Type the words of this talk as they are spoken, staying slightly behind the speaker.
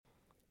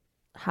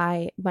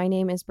Hi, my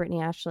name is Brittany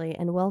Ashley,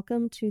 and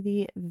welcome to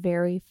the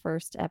very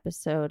first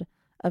episode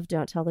of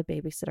Don't Tell the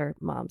Babysitter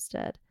Mom's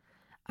Dead.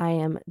 I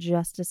am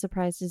just as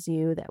surprised as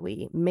you that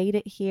we made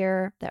it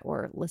here, that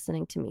we're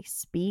listening to me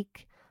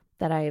speak,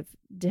 that I've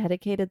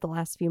dedicated the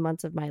last few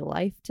months of my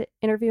life to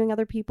interviewing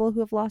other people who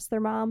have lost their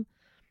mom.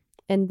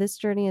 And this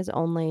journey is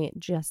only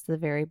just the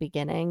very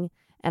beginning,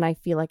 and I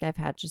feel like I've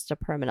had just a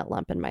permanent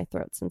lump in my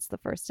throat since the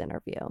first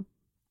interview.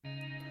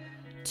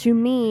 To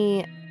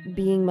me,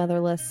 being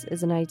motherless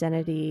is an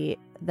identity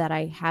that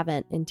I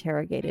haven't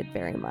interrogated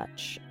very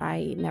much.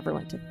 I never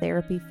went to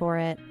therapy for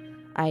it.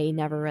 I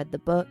never read the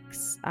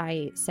books.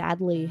 I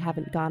sadly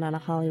haven't gone on a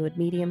Hollywood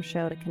medium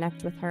show to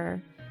connect with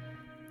her.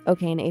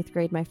 Okay, in 8th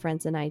grade, my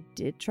friends and I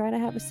did try to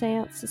have a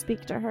seance to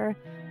speak to her,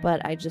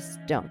 but I just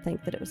don't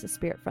think that it was a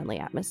spirit-friendly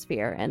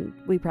atmosphere, and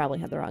we probably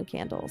had the wrong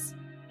candles.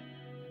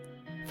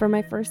 For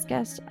my first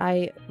guest,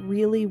 I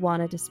really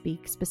wanted to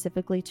speak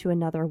specifically to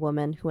another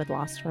woman who had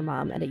lost her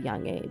mom at a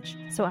young age,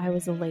 so I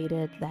was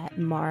elated that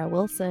Mara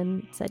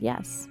Wilson said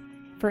yes.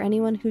 For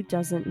anyone who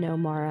doesn't know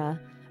Mara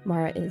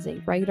is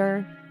a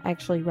writer. I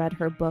actually read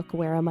her book,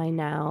 Where Am I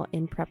Now,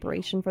 in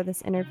preparation for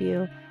this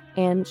interview,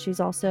 and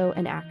she's also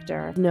an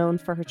actor known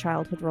for her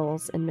childhood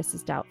roles in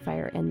Mrs.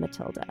 Doubtfire and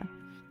Matilda.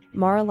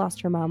 Mara lost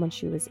her mom when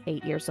she was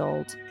 8 years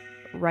old,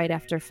 right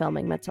after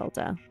filming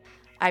Matilda.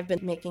 I've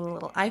been making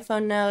little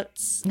iPhone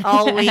notes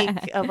all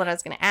week of what I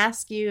was going to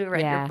ask you to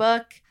write your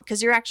book,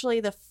 because you're actually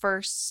the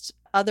first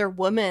other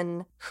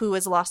woman who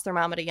has lost their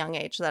mom at a young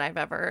age that I've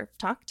ever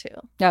talked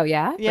to. Oh,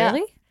 yeah?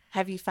 Really?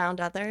 Have you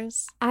found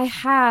others? I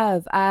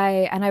have.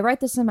 I write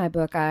this in my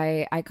book.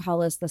 I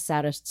call us the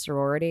saddest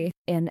sorority.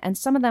 And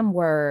some of them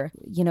were,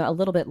 a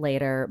little bit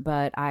later,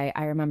 but I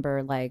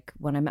remember like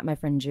when I met my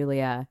friend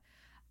Julia,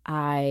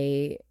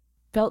 I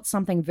felt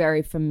something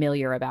very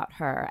familiar about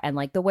her, and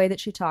like the way that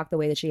she talked, the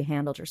way that she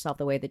handled herself,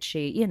 the way that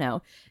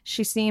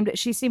she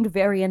seemed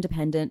very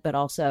independent, but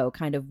also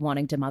kind of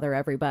wanting to mother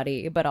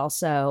everybody, but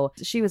also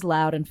she was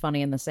loud and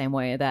funny in the same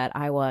way that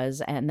I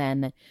was. And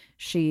then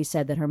she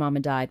said that her mom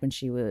had died when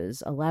she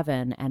was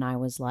 11, and I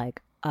was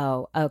like,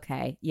 oh,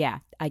 okay, yeah,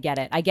 I get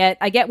it. I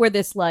get where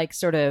this like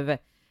sort of,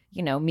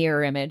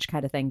 mirror image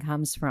kind of thing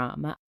comes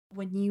from.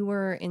 When you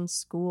were in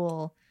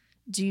school,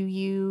 do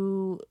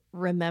you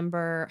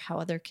remember how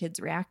other kids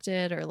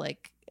reacted, or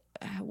like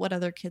what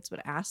other kids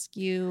would ask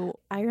you?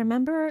 I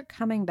remember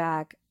coming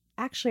back.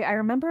 Actually, I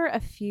remember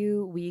a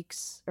few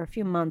weeks or a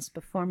few months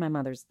before my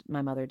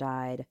mother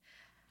died.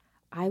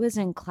 I was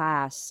in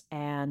class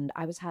and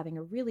I was having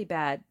a really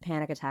bad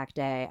panic attack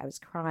day. I was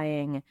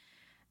crying,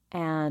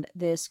 and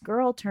this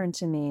girl turned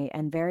to me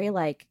and very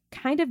like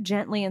kind of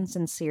gently and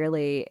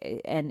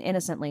sincerely and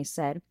innocently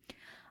said,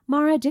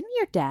 "Mara, didn't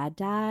your dad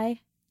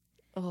die?"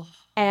 Oh.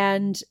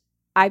 And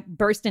I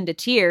burst into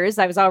tears.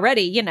 I was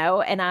already, and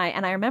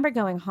I remember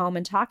going home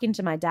and talking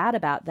to my dad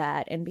about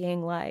that and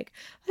being like,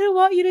 "I don't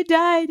want you to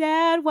die,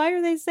 Dad. Why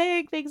are they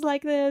saying things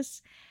like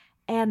this?"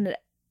 And,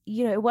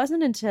 it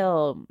wasn't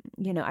until,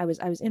 I was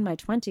in my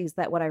 20s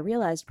that what I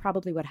realized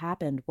probably what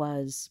happened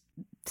was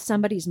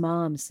somebody's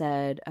mom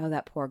said, "Oh,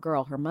 that poor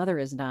girl, her mother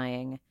is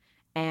dying."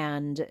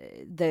 And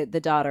the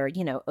daughter,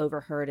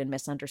 overheard and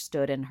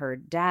misunderstood in her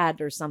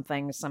dad or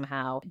something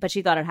somehow, but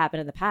she thought it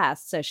happened in the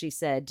past. So she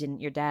said,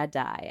 "Didn't your dad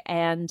die?"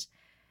 And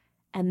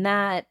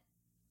that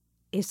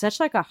is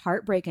such like a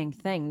heartbreaking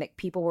thing that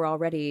people were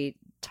already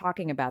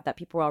talking about, that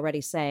people were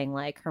already saying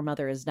like her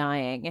mother is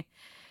dying.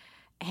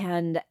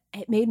 And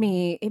it made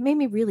me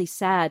really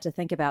sad to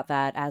think about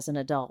that as an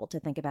adult, to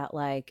think about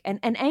like, and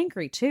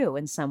angry too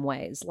in some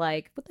ways.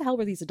 Like, what the hell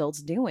were these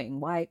adults doing?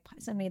 Why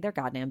isn't me their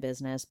goddamn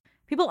business?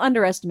 People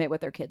underestimate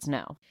what their kids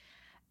know.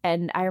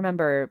 And I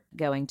remember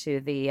going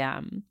to the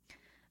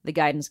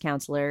guidance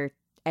counselor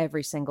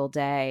every single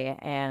day,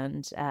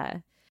 and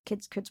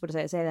kids would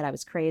say that I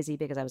was crazy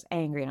because I was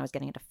angry and I was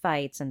getting into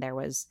fights, and there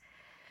was,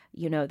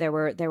 there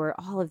were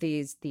all of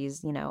these,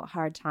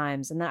 hard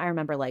times. And then I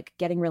remember like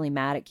getting really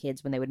mad at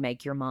kids when they would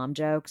make your mom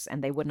jokes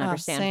and they wouldn't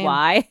understand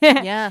why.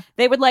 Yeah.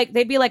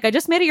 They'd be like, "I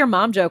just made a your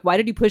mom joke. Why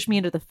did you push me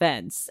into the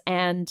fence?"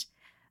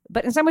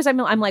 But in some ways I'm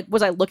like,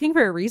 was I looking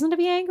for a reason to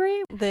be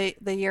angry? The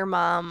your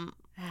mom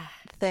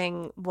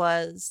thing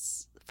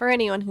was, for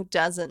anyone who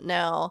doesn't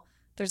know,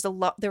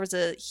 there was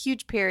a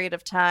huge period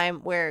of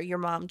time where your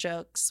mom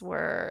jokes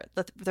were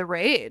the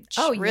rage.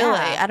 Oh, really?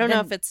 yeah. I don't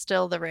know if it's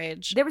still the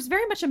rage. There was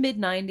very much a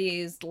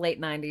mid-90s,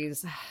 late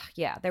 90s.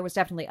 Yeah, there was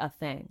definitely a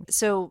thing.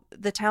 So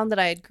the town that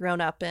I had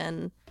grown up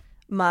in,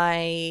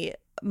 my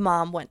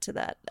mom went to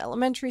that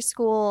elementary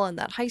school and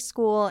that high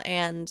school,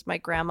 and my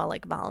grandma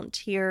like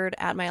volunteered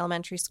at my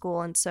elementary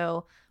school. And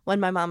so when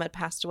my mom had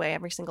passed away,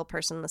 every single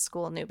person in the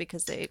school knew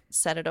because they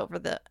said it over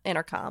the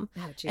intercom.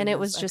 Oh, and it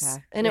was just,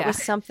 it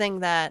was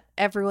something that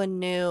everyone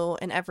knew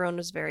and everyone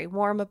was very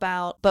warm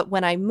about. But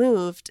when I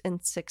moved in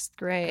 6th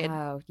grade,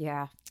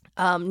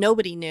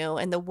 nobody knew.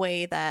 And the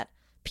way that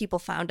people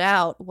found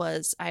out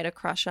was I had a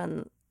crush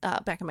on,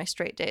 back in my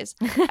straight days,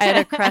 I had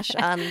a crush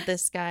on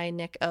this guy,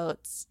 Nick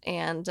Oates.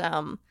 And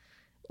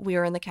we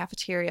were in the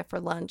cafeteria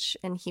for lunch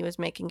and he was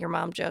making your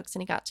mom jokes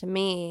and he got to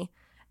me.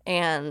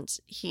 and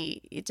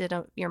he did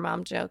a your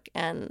mom joke,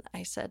 and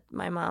I said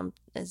my mom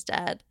is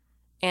dead,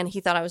 and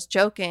he thought I was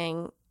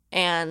joking,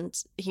 and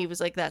he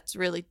was like, that's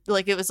really,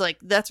 like, it was like,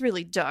 that's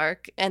really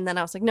dark. And then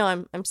I was like, no,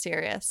 I'm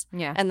serious.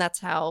 Yeah. And that's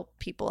how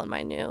people in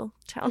my new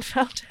town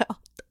found out.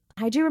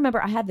 I do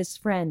remember I had this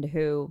friend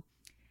who,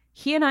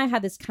 he and I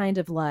had this kind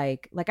of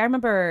like I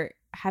remember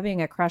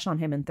having a crush on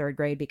him in third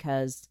grade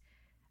because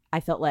I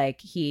felt like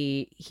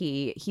he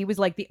was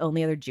like the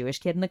only other Jewish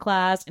kid in the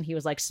class, and he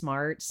was like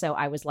smart. So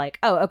I was like,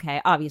 oh,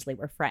 okay, obviously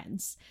we're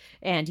friends.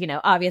 And, you know,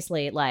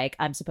 obviously like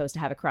I'm supposed to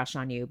have a crush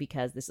on you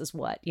because this is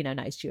what, you know,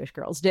 nice Jewish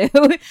girls do,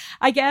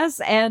 I guess.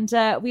 And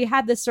we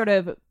had this sort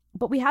of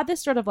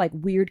like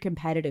weird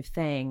competitive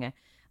thing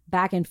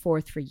back and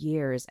forth for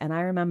years. And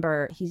I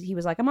remember he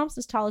was like, I'm almost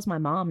as tall as my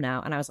mom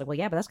now. And I was like, well,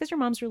 yeah, but that's because your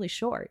mom's really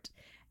short.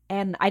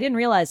 And I didn't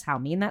realize how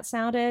mean that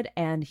sounded.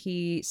 And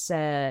he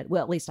said,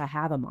 well, at least I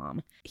have a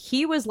mom.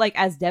 He was like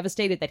as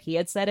devastated that he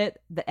had said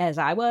it as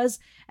I was.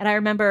 And I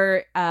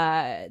remember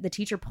the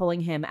teacher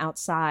pulling him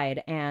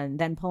outside and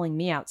then pulling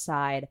me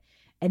outside.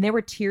 And there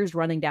were tears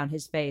running down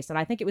his face. And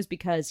I think it was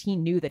because he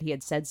knew that he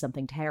had said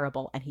something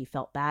terrible and he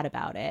felt bad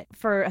about it.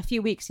 For a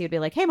few weeks, he would be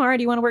like, hey, Mara,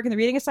 do you want to work in the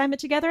reading assignment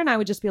together? And I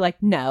would just be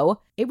like,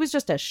 no. It was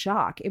just a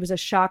shock. It was a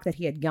shock that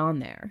he had gone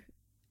there,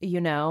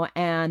 you know,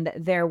 and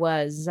there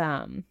was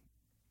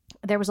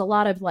a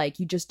lot of like,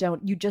 you just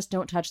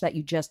don't touch that.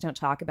 You just don't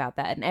talk about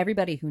that. And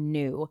everybody who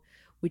knew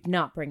would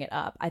not bring it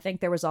up. I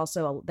think there were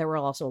also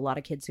a lot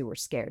of kids who were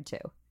scared too.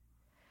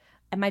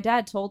 And my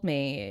dad told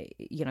me,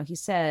 you know, he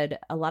said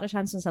a lot of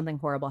times when something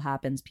horrible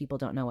happens, people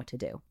don't know what to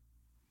do.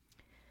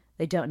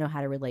 They don't know how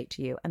to relate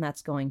to you. And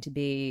that's going to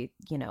be,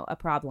 you know, a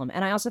problem.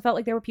 And I also felt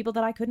like there were people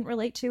that I couldn't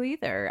relate to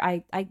either.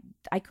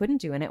 I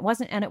couldn't do. And it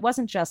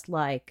wasn't just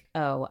like,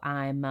 oh,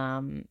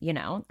 I'm, you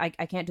know, I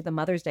can't do the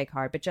Mother's Day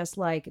card, but just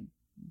like,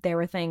 there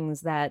were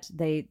things that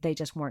they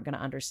just weren't going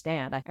to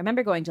understand. I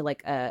remember going to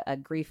like a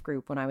grief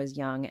group when I was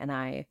young, and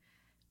I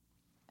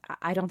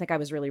don't think I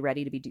was really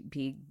ready to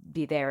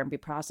be there and be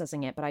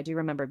processing it, but I do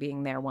remember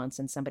being there once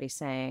and somebody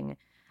saying,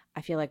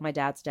 I feel like my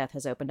dad's death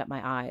has opened up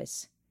my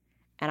eyes.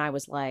 And I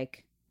was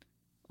like,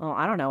 well,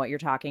 I don't know what you're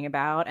talking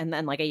about. And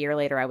then like a year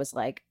later, I was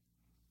like,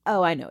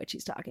 oh, I know what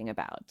she's talking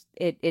about.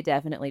 It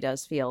definitely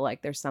does feel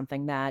like there's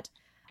something that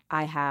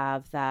I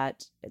have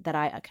that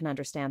I can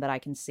understand, that I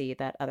can see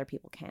that other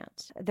people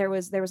can't. There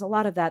was a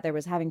lot of that. There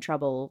was having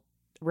trouble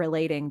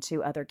relating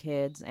to other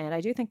kids. And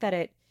I do think that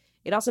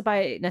it also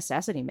by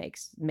necessity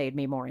made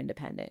me more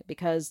independent,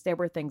 because there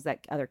were things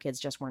that other kids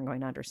just weren't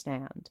going to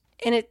understand.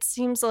 And it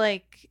seems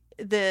like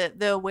the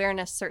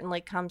awareness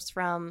certainly comes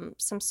from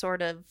some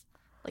sort of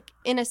like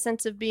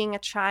innocence of being a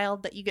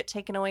child that you get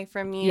taken away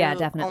from you. Yeah,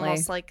 definitely.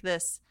 Almost like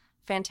this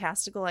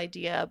fantastical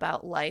idea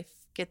about life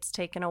gets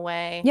taken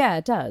away. Yeah,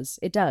 it does.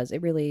 It does.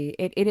 It really,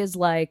 it is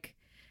like,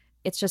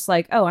 it's just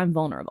like, oh, I'm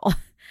vulnerable.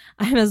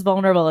 I'm as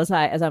vulnerable as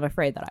I'm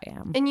afraid that I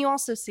am. And you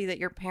also see that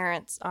your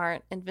parents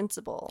aren't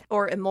invincible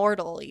or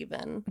immortal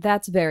even.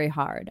 That's very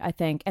hard, I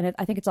think. And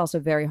I think it's also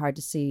very hard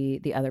to see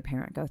the other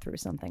parent go through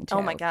something too.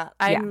 Oh my God.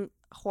 I'm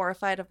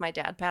horrified of my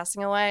dad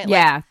passing away.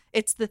 Yeah.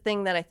 It's the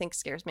thing that I think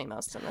scares me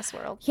most in this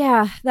world.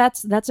 Yeah,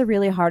 that's a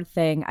really hard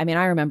thing. I mean,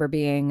 I remember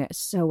being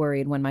so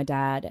worried when my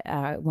dad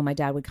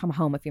would come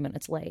home a few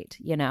minutes late.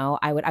 You know,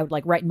 I would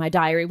like write in my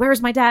diary,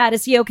 "Where's my dad?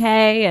 Is he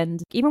okay?"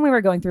 And even when we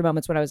were going through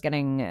moments when I was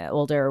getting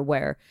older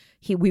where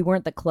we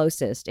weren't the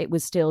closest, it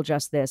was still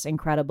just this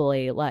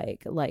incredibly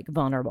like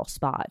vulnerable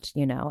spot,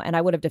 you know. And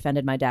I would have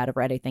defended my dad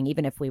over anything,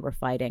 even if we were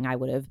fighting. I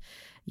would have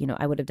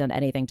done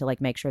anything to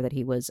like make sure that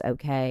he was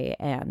okay.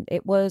 And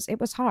it was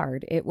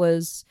hard.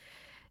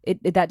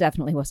 That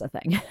definitely was a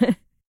thing.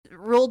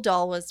 Roald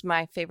Dahl was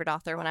my favorite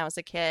author when I was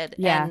a kid.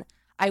 Yeah. And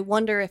I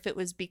wonder if it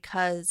was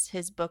because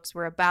his books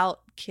were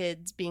about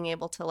kids being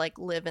able to like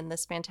live in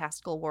this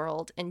fantastical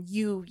world, and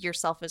you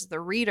yourself as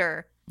the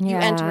reader, you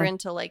enter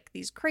into like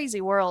these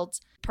crazy worlds.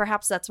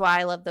 Perhaps that's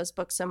why I love those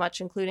books so much,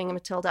 including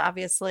Matilda,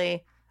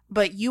 obviously.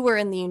 But you were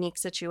in the unique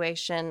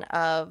situation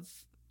of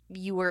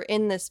you were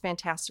in this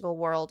fantastical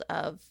world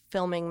of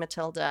filming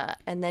Matilda,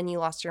 and then you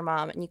lost your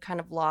mom, and you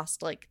kind of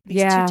lost like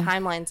these two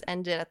timelines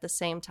ended at the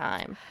same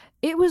time.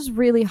 It was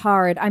really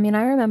hard. I mean,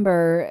 I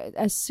remember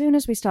as soon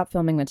as we stopped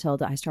filming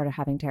Matilda, I started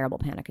having terrible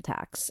panic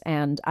attacks,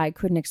 and I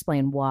couldn't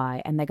explain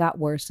why. And they got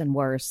worse and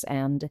worse.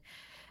 And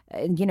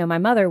you know, my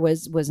mother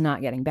was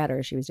not getting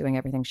better. She was doing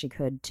everything she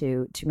could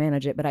to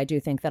manage it. But I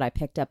do think that I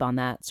picked up on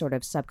that sort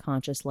of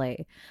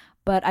subconsciously.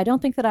 But I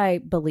don't think that I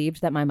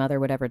believed that my mother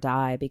would ever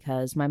die,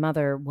 because my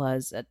mother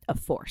was a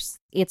force.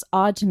 It's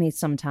odd to me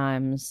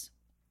sometimes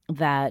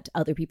that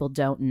other people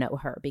don't know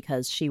her,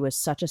 because she was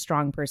such a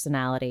strong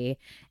personality,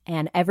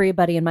 and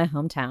everybody in my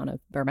hometown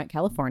of Burbank,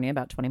 California,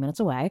 about 20 minutes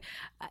away,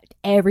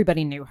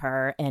 everybody knew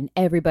her, and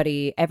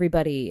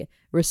everybody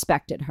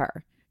respected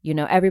her. You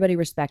know, everybody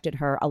respected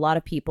her. A lot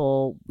of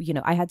people, you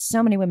know, I had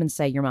so many women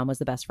say your mom was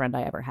the best friend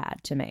I ever had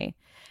to me.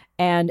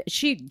 And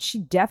she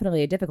definitely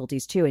had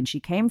difficulties too. And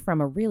she came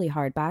from a really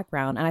hard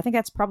background. And I think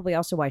that's probably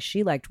also why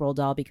she liked Roald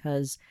Dahl,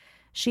 because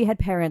she had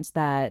parents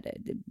that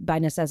by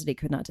necessity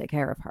could not take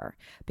care of her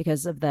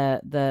because of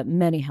the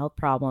many health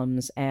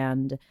problems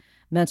and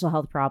mental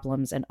health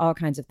problems and all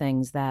kinds of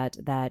things that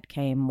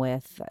came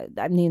with,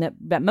 I mean,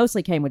 that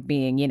mostly came with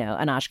being, you know,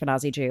 an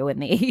Ashkenazi Jew in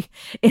the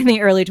in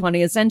the early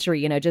 20th century,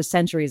 you know, just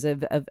centuries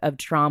of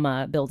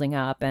trauma building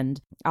up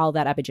and all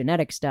that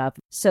epigenetic stuff.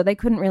 So they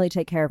couldn't really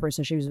take care of her.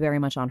 So she was very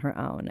much on her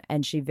own,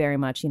 and she very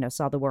much, you know,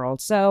 saw the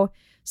world. So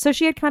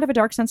she had kind of a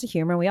dark sense of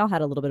humor. We all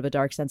had a little bit of a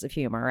dark sense of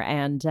humor.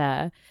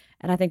 And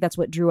I think that's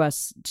what drew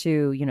us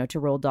to, you know,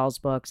 to Roald Dahl's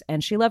books.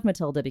 And she loved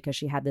Matilda because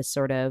she had this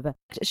sort of,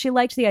 she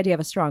liked the idea of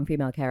a strong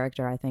female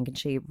character, I think.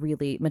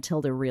 And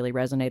Matilda really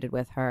resonated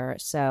with her.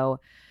 So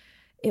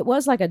it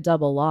was like a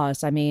double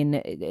loss. I mean,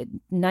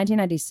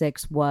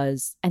 1996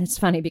 was, and it's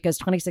funny because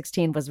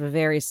 2016 was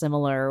very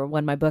similar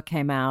when my book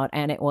came out,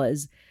 and it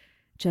was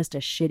just a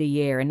shitty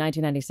year. And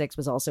 1996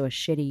 was also a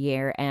shitty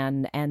year.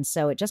 And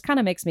so it just kind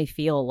of makes me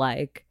feel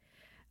like,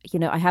 you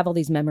know, I have all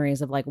these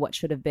memories of like what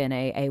should have been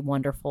a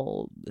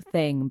wonderful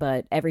thing,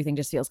 but everything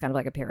just feels kind of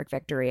like a Pyrrhic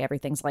victory.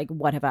 Everything's like,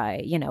 what have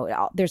I, you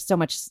know, there's so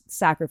much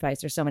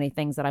sacrifice. There's so many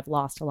things that I've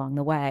lost along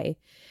the way.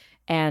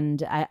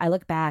 And I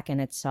look back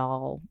and it's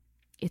all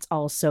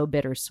so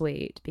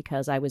bittersweet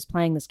because I was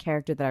playing this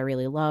character that I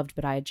really loved,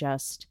 but I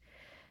just,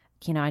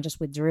 you know, I just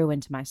withdrew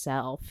into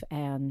myself,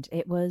 and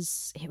it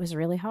was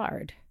really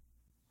hard.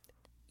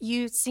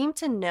 You seem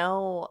to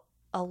know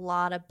a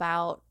lot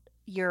about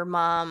your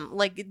mom,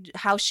 like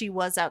how she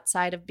was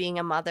outside of being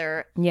a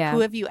mother. Yeah. Who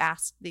have you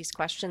asked these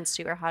questions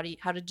to, or how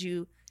did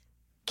you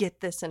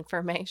get this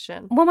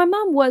information? Well, my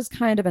mom was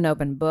kind of an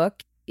open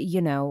book.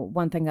 You know,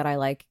 one thing that I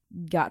like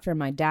got from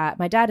my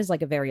dad is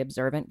like a very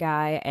observant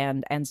guy,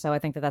 and so I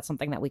think that that's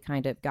something that we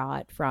kind of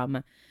got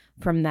from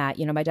that.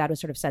 You know, my dad was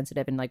sort of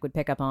sensitive and like would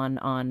pick up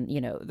on,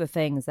 you know, the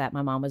things that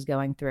my mom was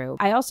going through.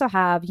 I also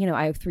have, you know,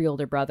 I have 3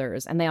 older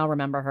brothers, and they all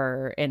remember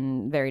her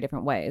in very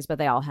different ways, but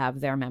they all have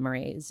their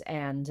memories.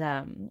 And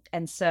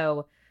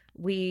so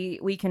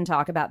we can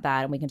talk about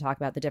that, and we can talk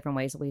about the different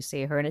ways that we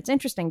see her. And it's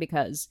interesting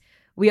because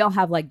we all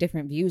have like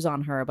different views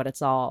on her, but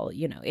it's all,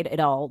 you know, it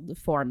all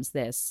forms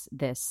this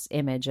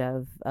image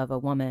of a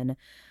woman.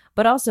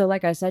 But also,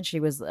 like I said,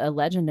 she was a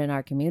legend in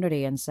our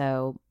community. And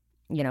so,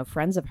 you know,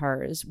 friends of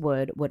hers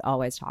would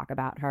always talk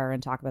about her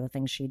and talk about the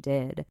things she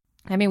did.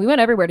 I mean, we went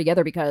everywhere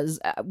together because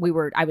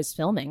I was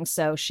filming,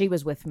 so she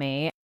was with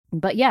me.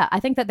 But yeah,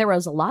 I think that there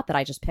was a lot that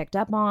I just picked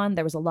up on.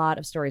 There was a lot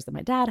of stories that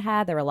my dad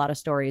had. There were a lot of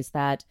stories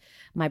that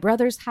my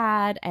brothers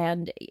had.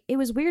 And it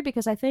was weird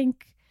because I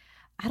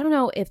don't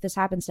know if this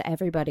happens to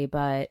everybody,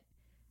 but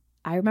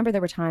I remember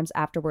there were times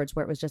afterwards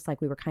where it was just like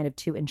we were kind of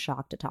too in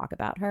shock to talk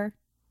about her.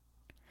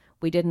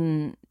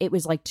 It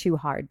was like too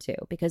hard to,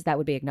 because that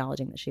would be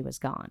acknowledging that she was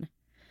gone.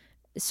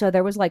 So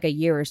there was like a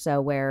year or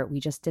so where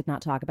we just did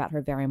not talk about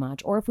her very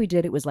much. Or if we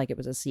did, it was like it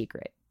was a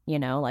secret, you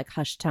know, like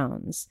hushed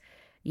tones,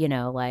 you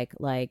know, like,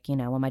 you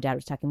know, when my dad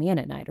was tucking me in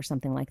at night or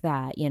something like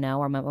that, you know,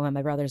 or when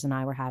my brothers and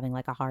I were having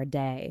like a hard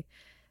day.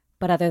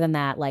 But other than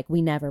that, like,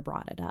 we never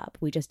brought it up.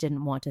 We just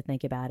didn't want to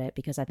think about it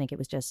because I think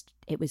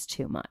it was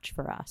too much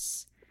for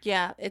us.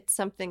 Yeah, it's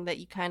something that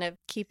you kind of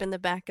keep in the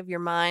back of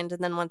your mind.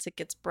 And then once it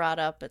gets brought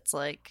up, it's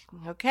like,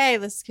 okay,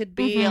 this could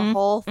be a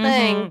whole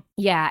thing. Mm-hmm.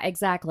 Yeah,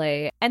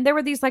 exactly. And there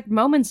were these like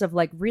moments of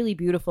like really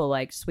beautiful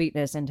like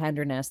sweetness and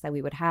tenderness that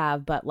we would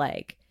have. But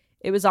like,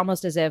 it was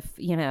almost as if,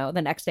 you know,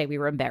 the next day we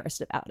were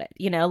embarrassed about it,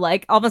 you know,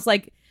 like almost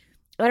like,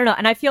 I don't know.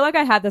 And I feel like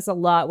I had this a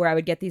lot where I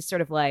would get these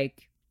sort of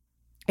like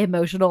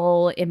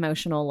emotional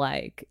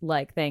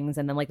like things,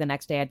 and then like the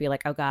next day I'd be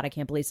like, oh god, I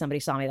can't believe somebody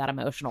saw me that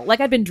emotional, like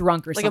I'd been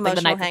drunk or like something.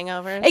 Emotional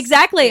hangovers.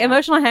 Exactly. Yeah.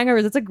 Emotional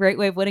hangovers. It's a great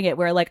way of putting it,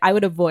 where like I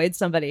would avoid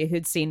somebody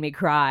who'd seen me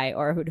cry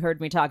or who'd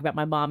heard me talk about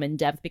my mom in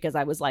depth because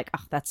I was like,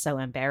 oh, that's so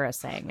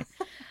embarrassing.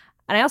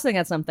 And I also think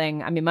that's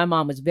something, I mean, my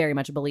mom was very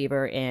much a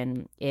believer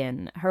in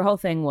her whole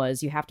thing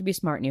was you have to be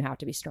smart and you have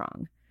to be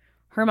strong.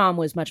 Her mom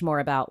was much more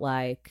about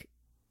like,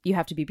 you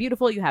have to be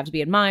beautiful, you have to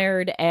be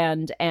admired.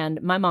 And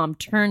my mom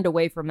turned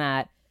away from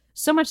that,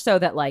 so much so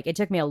that like it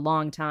took me a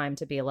long time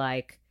to be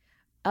like,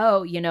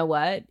 oh, you know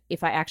what?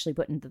 If I actually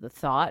put into the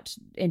thought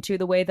into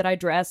the way that I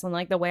dress and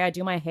like the way I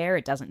do my hair,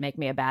 it doesn't make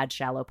me a bad,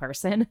 shallow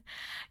person.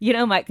 You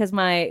know,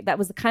 that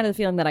was the kind of the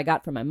feeling that I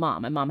got from my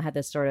mom. My mom had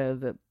this sort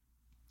of,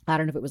 I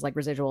don't know if it was like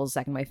residual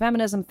second wave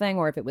feminism thing,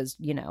 or if it was,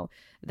 you know,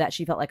 that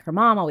she felt like her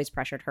mom always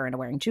pressured her into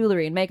wearing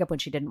jewelry and makeup when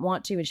she didn't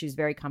want to. And she was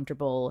very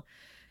comfortable,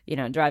 you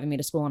know, driving me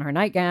to school in her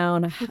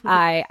nightgown.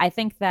 I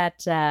think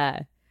that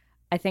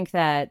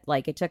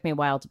like it took me a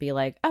while to be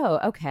like, oh,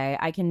 okay,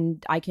 I can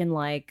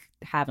like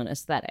have an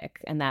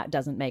aesthetic, and that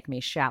doesn't make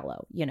me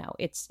shallow. You know,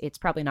 it's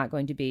probably not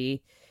going to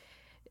be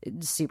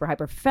super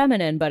hyper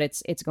feminine, but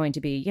it's going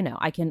to be, you know,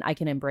 I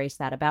can embrace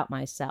that about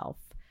myself.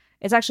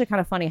 It's actually kind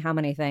of funny how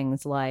many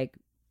things, like,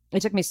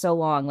 it took me so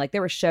long. Like,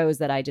 there were shows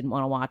that I didn't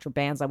want to watch, or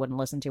bands I wouldn't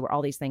listen to, or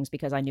all these things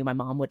because I knew my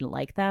mom wouldn't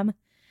like them.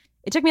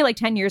 It took me like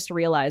 10 years to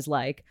realize,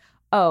 like,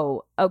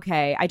 oh,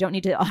 okay, I don't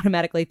need to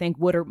automatically think,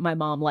 would my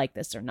mom like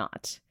this or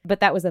not?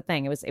 But that was the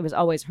thing. It was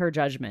always her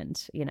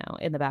judgment, you know,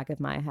 in the back of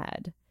my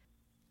head.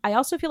 I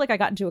also feel like I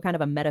got into a kind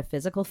of a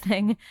metaphysical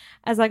thing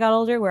as I got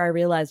older, where I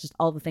realized just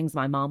all the things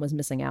my mom was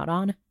missing out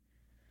on.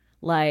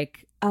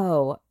 Like,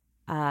 oh,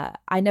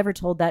 I never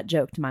told that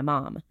joke to my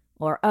mom.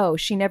 Or, oh,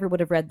 she never would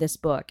have read this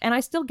book. And I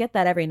still get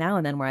that every now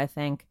and then where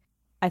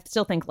I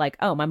still think like,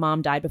 oh, my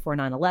mom died before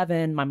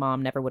 9/11. My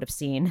mom never would have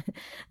seen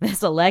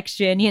this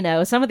election. You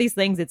know, some of these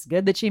things it's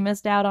good that she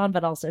missed out on,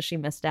 but also she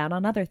missed out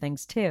on other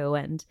things too.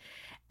 And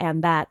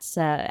that's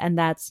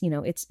you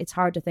know, it's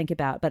hard to think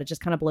about, but it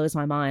just kind of blows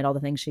my mind all the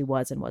things she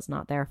was and was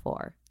not there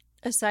for.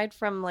 Aside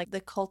from like the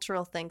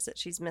cultural things that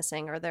she's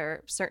missing, are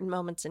there certain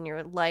moments in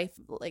your life,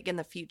 like in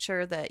the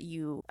future, that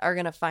you are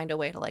going to find a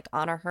way to like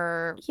honor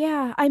her?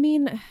 Yeah, I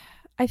mean,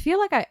 I feel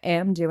like I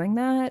am doing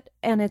that,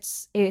 and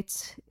it's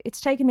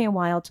taken me a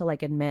while to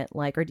like admit,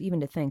 like, or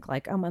even to think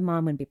like, oh, my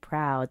mom would be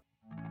proud.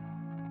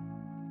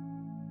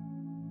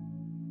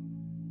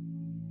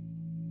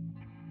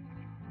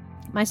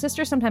 My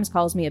sister sometimes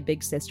calls me a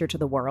big sister to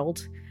the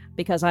world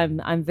because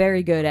I'm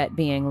very good at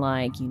being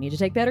like, you need to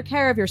take better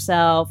care of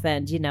yourself.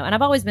 And, you know, and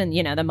I've always been,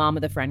 you know, the mom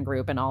of the friend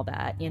group and all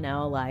that, you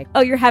know, like,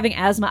 oh, you're having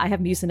asthma. I have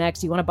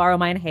Mucinex. You want to borrow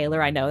my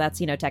inhaler? I know that's,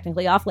 you know,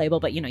 technically off label,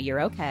 but, you know, you're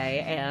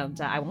okay.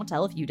 And I won't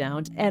tell if you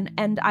don't.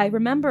 And I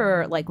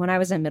remember like when I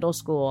was in middle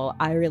school,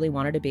 I really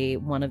wanted to be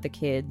one of the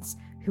kids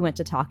who went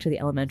to talk to the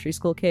elementary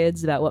school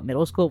kids about what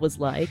middle school was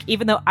like,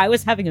 even though I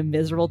was having a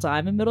miserable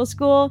time in middle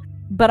school.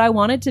 But I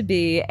wanted to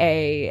be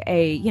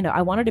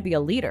I wanted to be a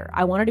leader.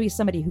 I wanted to be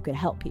somebody who could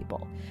help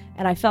people.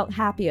 And I felt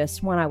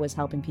happiest when I was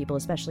helping people,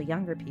 especially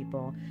younger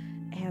people.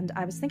 And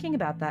I was thinking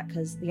about that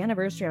because the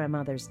anniversary of my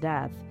mother's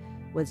death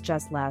was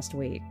just last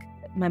week.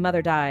 My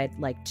mother died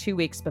like 2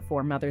 weeks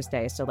before Mother's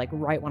Day. So like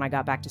right when I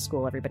got back to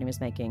school, everybody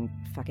was making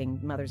fucking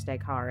Mother's Day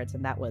cards.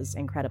 And that was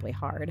incredibly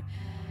hard.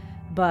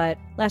 But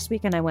last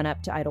weekend I went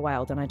up to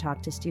Idlewild and I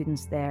talked to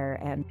students there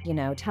and, you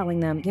know, giving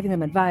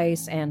them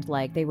advice, and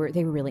like they were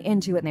really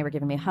into it, and they were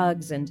giving me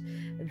hugs, and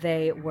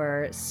they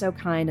were so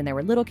kind, and there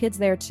were little kids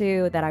there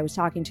too that I was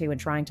talking to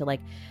and trying to like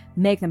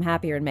make them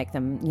happier and make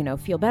them, you know,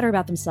 feel better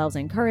about themselves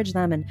and encourage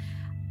them. And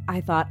I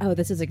thought, oh,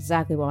 this is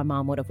exactly what my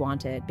mom would have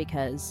wanted,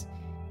 because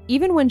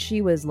even when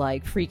she was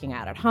like freaking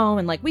out at home,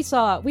 and like we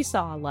saw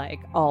like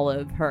all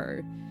of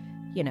her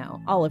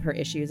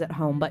issues at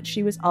home, but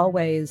she was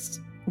always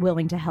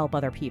willing to help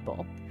other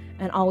people,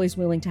 and always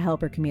willing to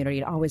help her community,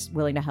 and always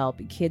willing to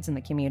help kids in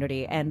the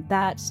community. And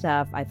that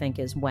stuff, I think,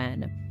 is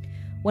when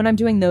I'm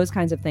doing those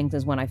kinds of things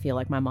is when I feel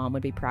like my mom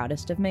would be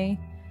proudest of me.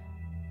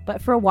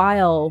 But for a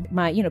while,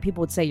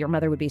 people would say, your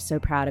mother would be so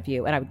proud of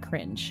you, and I would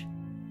cringe.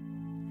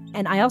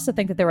 And I also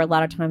think that there were a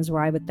lot of times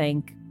where I would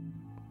think,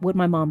 would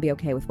my mom be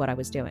okay with what I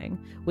was doing?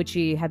 Would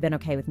she have been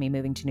okay with me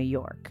moving to New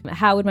York?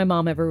 How would my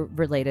mom ever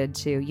related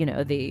to, you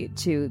know,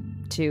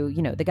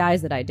 the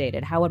guys that I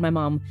dated? How would my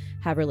mom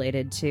have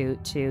related to,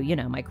 you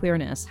know, my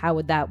queerness? How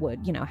would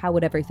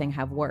everything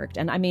have worked?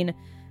 And I mean,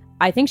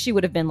 I think she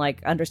would have been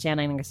like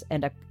understanding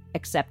and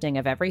accepting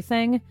of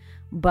everything,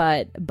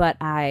 but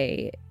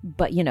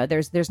you know,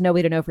 there's no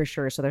way to know for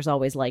sure. So there's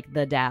always like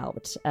the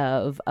doubt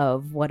of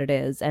what it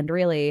is. And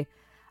really,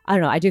 I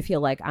don't know, I do feel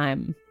like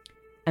I'm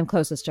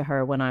closest to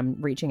her when I'm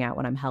reaching out,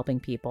 when I'm helping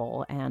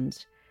people. And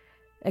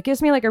it gives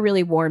me like a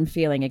really warm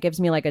feeling. It gives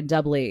me like a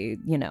doubly,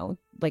 you know,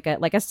 like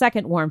a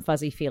second warm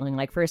fuzzy feeling.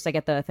 Like first I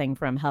get the thing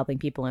from helping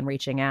people and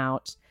reaching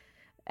out,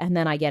 and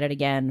then I get it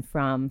again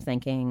from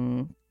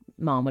thinking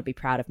mom would be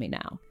proud of me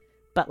now.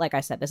 But like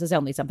I said, this is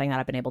only something that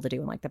I've been able to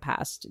do in like the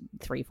past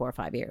 3, 4,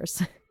 5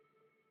 years.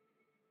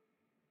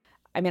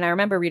 I mean, I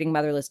remember reading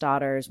Motherless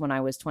Daughters when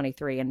I was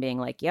 23 and being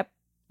like, yep,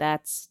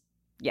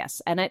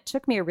 yes. And it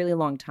took me a really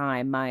long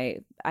time.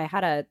 I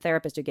had a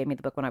therapist who gave me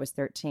the book when I was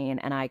 13,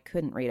 and I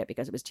couldn't read it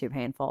because it was too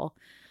painful.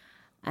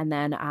 And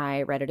then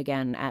I read it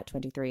again at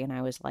 23, and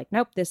I was like,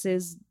 nope,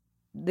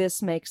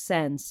 this makes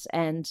sense.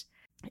 And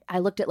I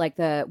looked at like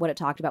what it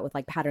talked about with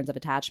like patterns of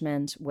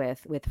attachment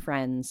with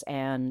friends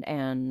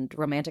and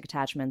romantic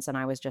attachments, and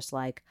I was just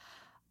like,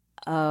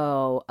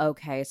 oh,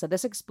 okay. So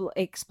this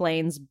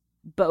explains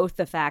both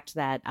the fact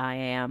that I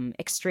am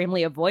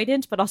extremely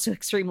avoidant, but also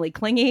extremely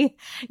clingy,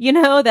 you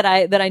know, that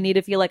I need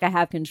to feel like I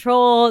have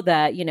control,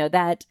 that, you know,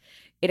 that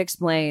it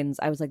explains.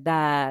 I was like,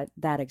 that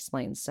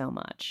explains so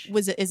much.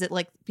 Is it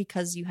like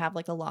because you have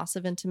like a loss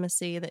of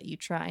intimacy that you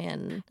try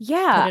and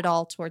put it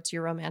all towards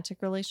your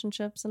romantic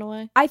relationships in a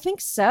way? I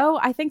think so.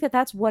 I think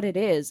that's what it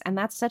is. And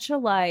that's such a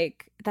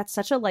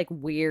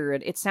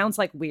weird, it sounds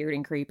like weird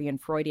and creepy and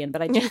Freudian,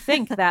 but I do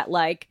think that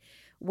like,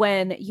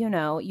 when, you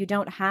know, you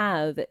don't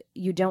have,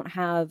 you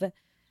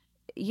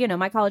know,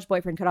 my college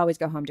boyfriend could always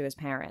go home to his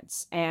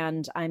parents.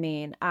 And I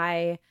mean,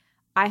 I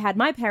had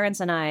my parents,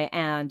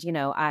 and you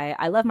know,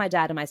 I love my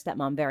dad and my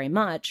stepmom very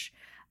much.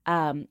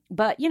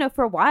 But, you know,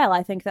 for a while,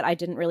 I think that I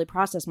didn't really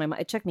process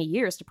it took me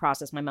years to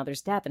process my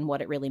mother's death and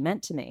what it really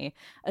meant to me,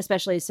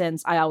 especially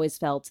since I always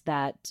felt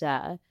that,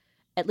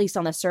 at least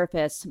on the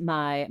surface,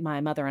 my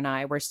mother and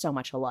I were so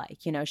much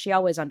alike. You know, she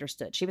always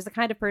understood. She was the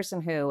kind of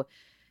person who,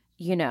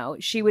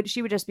 she would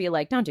just be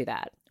like, don't do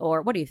that.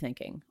 Or what are you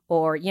thinking?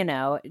 Or,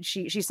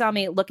 she saw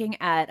me looking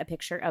at a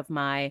picture of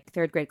my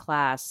third grade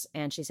class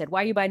and she said,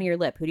 why are you biting your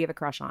lip? Who do you have a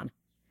crush on?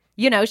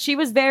 She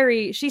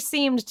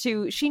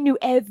knew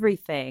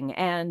everything.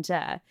 And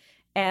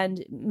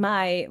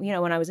my,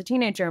 when I was a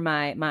teenager,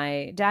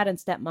 my dad and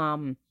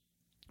stepmom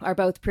are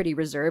both pretty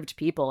reserved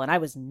people, and I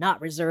was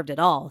not reserved at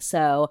all.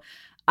 So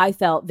I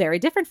felt very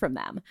different from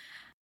them.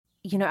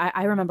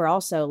 I remember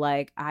also,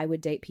 like, I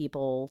would date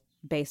people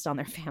based on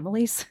their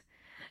families.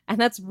 And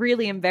that's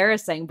really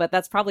embarrassing, but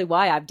that's probably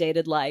why I've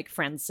dated like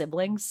friends'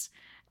 siblings.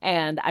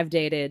 And I've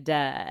dated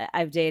That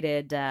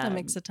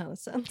makes a ton of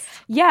sense.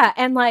 Yeah,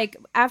 and like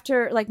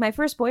after like my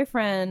first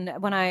boyfriend,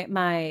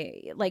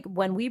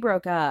 when we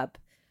broke up,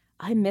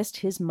 I missed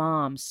his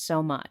mom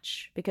so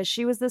much because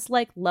she was this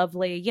like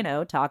lovely,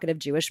 talkative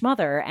Jewish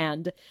mother,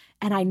 and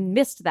I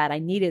missed that. I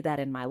needed that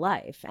in my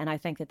life, and I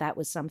think that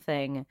was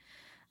something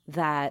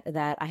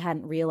that I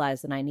hadn't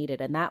realized that I needed,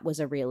 and that was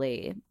a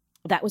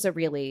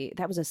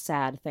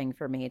sad thing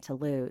for me to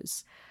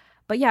lose.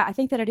 But yeah, I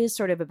think that it is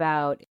sort of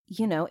about,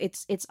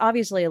 it's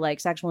obviously like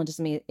sexual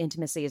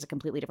intimacy is a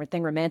completely different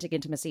thing. Romantic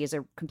intimacy is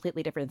a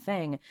completely different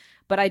thing.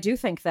 But I do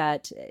think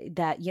that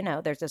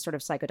there's this sort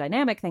of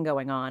psychodynamic thing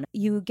going on.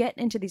 You get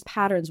into these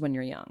patterns when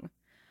you're young.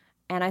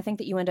 And I think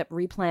that you end up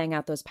replaying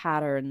out those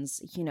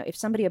patterns. If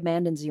somebody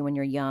abandons you when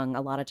you're young,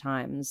 a lot of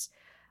times,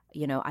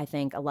 I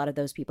think a lot of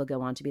those people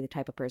go on to be the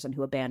type of person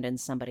who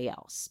abandons somebody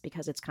else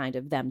because it's kind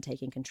of them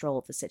taking control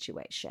of the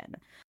situation.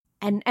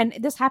 And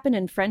this happened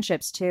in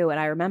friendships too. And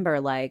I remember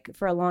like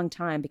for a long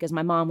time, because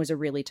my mom was a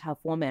really tough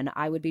woman,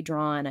 I would be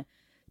drawn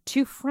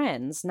to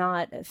friends,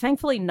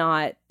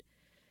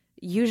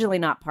 usually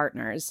not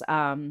partners.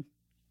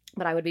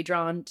 But I would be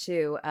drawn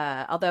to,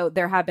 although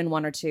there have been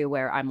one or two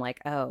where I'm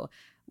like, oh,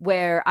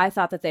 where I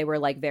thought that they were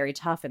like very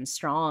tough and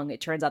strong.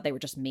 It turns out they were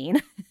just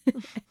mean.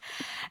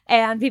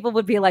 And people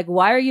would be like,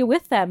 why are you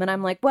with them? And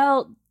I'm like,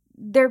 well,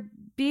 they're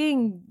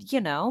being,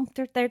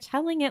 they're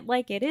telling it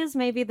like it is.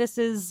 Maybe this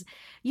is,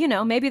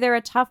 maybe they're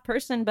a tough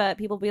person, but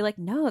people be like,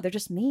 no, they're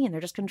just mean. They're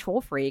just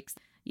control freaks.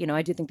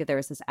 I do think that there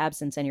is this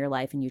absence in your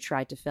life and you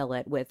try to fill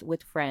it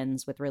with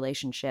friends, with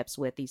relationships,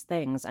 with these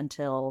things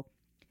until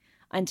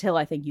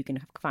I think you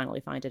can finally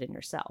find it in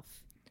yourself.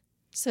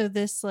 So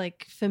this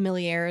like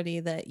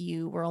familiarity that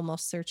you were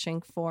almost searching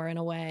for in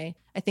a way,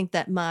 I think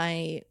that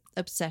my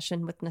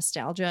obsession with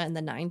nostalgia in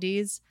the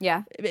 90s,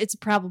 it's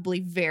probably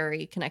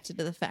very connected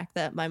to the fact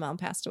that my mom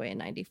passed away in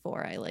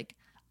 94. I like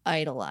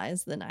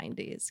idolized the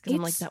 90s because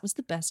I'm like, that was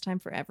the best time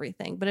for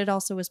everything. But it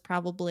also was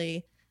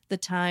probably the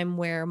time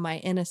where my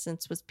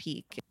innocence was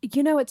peak.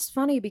 It's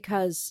funny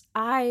because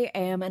I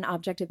am an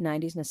object of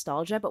 90s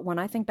nostalgia, but when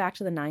I think back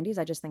to the 90s,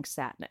 I just think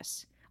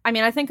sadness. I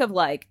mean, I think of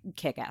like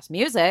kick-ass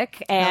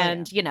music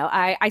and,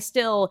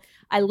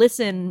 I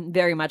listen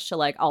very much to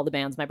like all the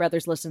bands my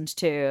brothers listened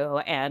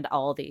to and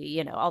all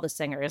the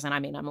singers. And I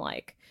mean, I'm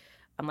like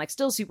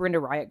still super into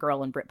Riot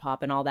Grrrl and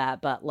Britpop and all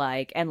that. But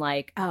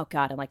oh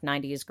God, and like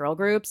 90s girl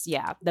groups.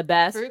 Yeah. The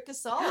best. Veruca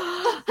Salt.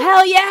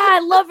 Hell yeah.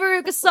 I love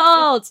Veruca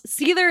Salt.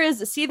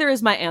 Seether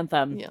is my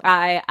anthem. Yeah.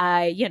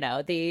 I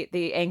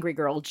the angry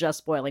girl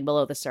just boiling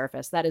below the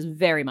surface. That is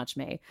very much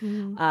me.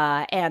 Mm-hmm.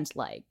 And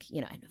like,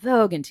 in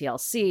Vogue and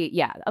TLC.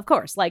 Yeah, of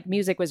course. Like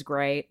music was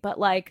great, but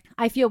like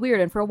I feel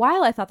weird. And for a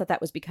while I thought that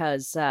was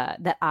because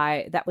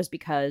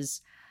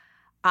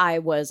I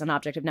was an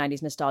object of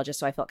 90s nostalgia,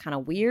 so I felt kind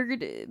of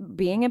weird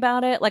being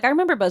about it. Like, I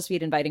remember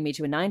BuzzFeed inviting me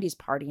to a 90s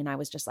party, and I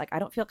was just like, I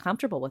don't feel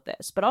comfortable with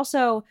this. But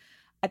also,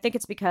 I think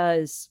it's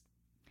because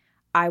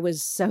I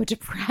was so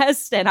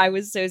depressed and I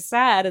was so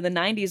sad in the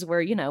 90s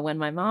where, when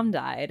my mom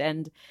died.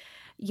 And,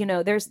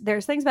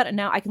 there's things about it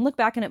now. I can look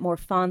back on it more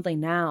fondly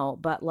now,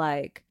 but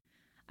like,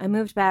 I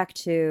moved back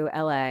to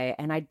LA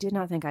and I did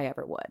not think I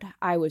ever would.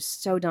 I was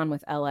so done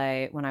with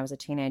LA when I was a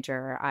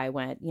teenager. I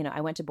went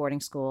to boarding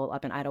school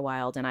up in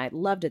Idlewild and I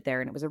loved it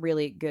there and it was a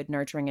really good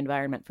nurturing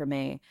environment for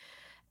me.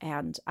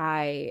 And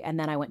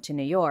then I went to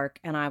New York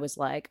and I was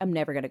like, I'm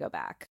never going to go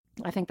back.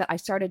 I think that I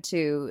started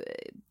to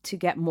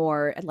get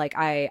more like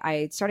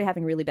I started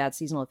having really bad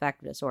seasonal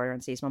affective disorder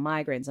and seasonal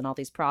migraines and all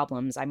these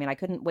problems. I mean, I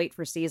couldn't wait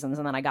for seasons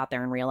and then I got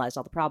there and realized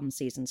all the problems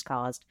seasons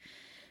caused.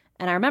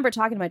 And I remember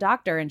talking to my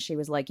doctor and she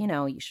was like,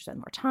 you should spend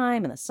more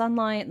time in the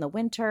sunlight in the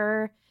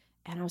winter.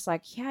 And I was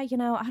like, yeah, I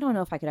don't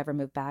know if I could ever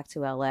move back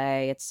to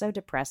LA. It's so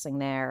depressing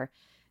there.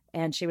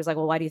 And she was like,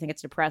 well, why do you think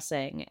it's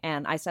depressing?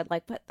 And I said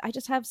like, but I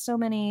just have so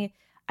many,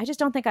 I just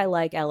don't think I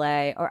like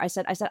LA. Or I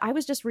said, I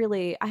was just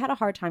really, I had a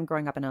hard time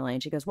growing up in LA.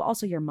 And she goes, well,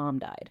 also your mom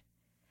died.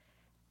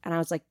 And I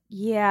was like,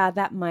 yeah,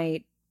 that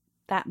might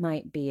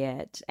be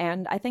it.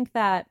 And I think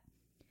that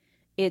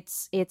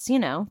it's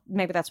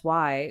maybe that's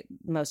why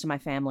most of my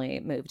family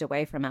moved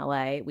away from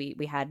LA. We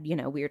had,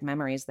 weird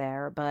memories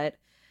there, but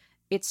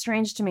it's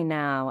strange to me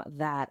now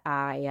that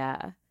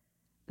I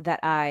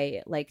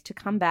like to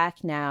come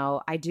back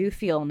now. I do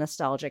feel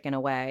nostalgic in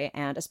a way.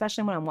 And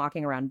especially when I'm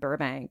walking around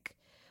Burbank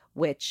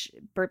which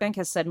Burbank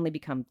has suddenly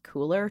become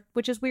cooler,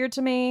 which is weird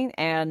to me.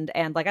 And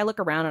like I look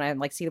around and I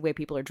like see the way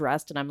people are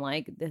dressed, and I'm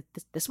like,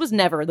 this was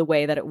never the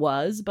way that it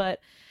was. But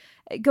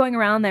going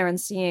around there and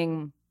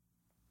seeing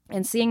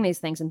these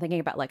things and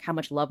thinking about like how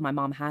much love my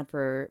mom had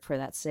for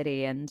that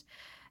city, and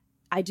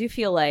I do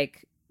feel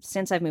like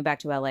since I've moved back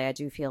to LA, I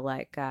do feel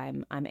like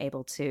I'm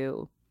able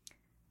to,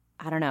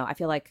 I don't know, I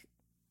feel like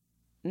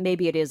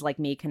maybe it is like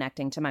me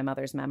connecting to my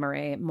mother's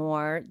memory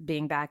more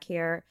being back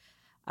here.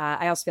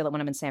 I also feel that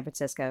when I'm in San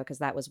Francisco, because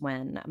that was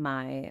when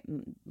my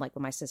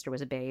sister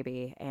was a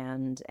baby,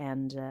 and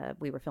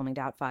we were filming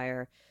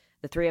Doubtfire.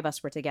 The three of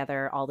us were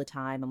together all the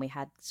time, and we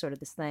had sort of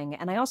this thing.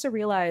 And I also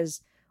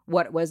realized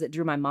what it was that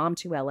drew my mom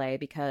to LA,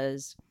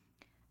 because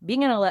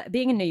being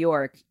in New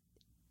York,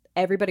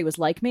 everybody was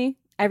like me.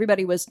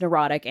 Everybody was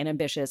neurotic and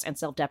ambitious and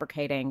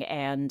self-deprecating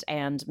and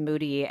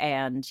moody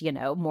and, you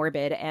know,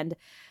 morbid. And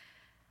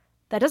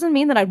that doesn't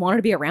mean that I wanted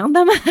to be around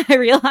them. I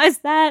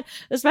realized that,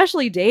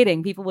 especially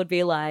dating, people would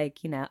be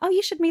like, you know, oh,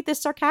 you should meet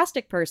this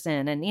sarcastic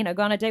person and, you know,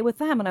 go on a date with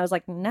them. And I was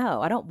like,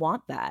 no, I don't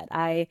want that.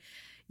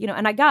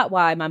 And I got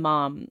why my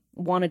mom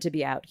wanted to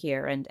be out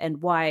here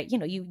and why, you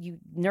know, you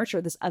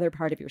nurture this other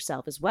part of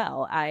yourself as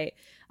well. I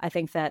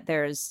think that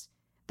there's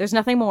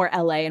nothing more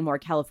LA and more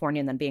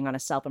Californian than being on a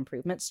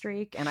self-improvement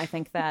streak. And I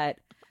think that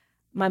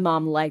my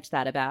mom liked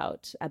that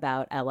about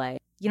LA.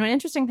 You know, an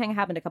interesting thing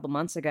happened a couple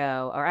months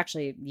ago, or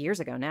actually years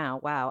ago now.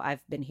 Wow,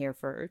 I've been here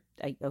for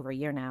over a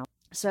year now.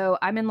 So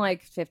I'm in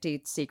like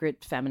 50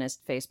 secret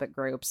feminist Facebook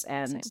groups,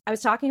 and I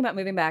was talking about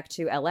moving back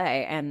to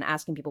LA and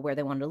asking people where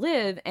they wanted to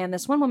live. And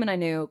this one woman I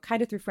knew,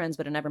 kind of through friends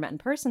but had never met in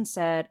person,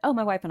 said, "Oh,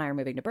 my wife and I are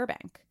moving to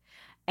Burbank."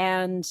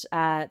 And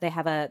they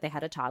had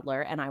a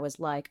toddler, and I was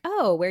like,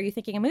 "Oh, where are you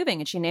thinking of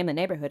moving?" And she named the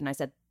neighborhood, and I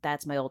said,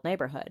 "That's my old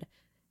neighborhood."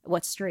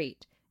 "What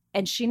street?"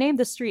 And she named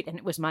the street, and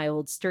it was my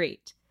old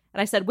street. And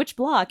I said, "Which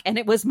block?" And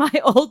it was my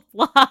old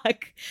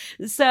block.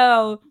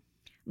 So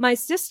my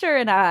sister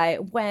and I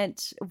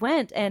went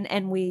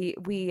and we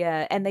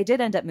and they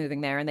did end up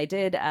moving there, and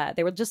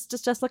they were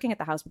just looking at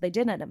the house, but they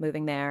did end up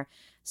moving there.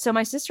 So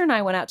my sister and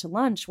I went out to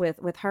lunch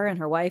with her and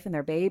her wife and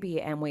their baby,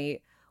 and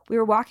we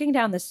were walking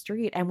down the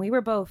street, and we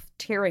were both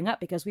tearing up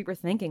because we were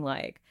thinking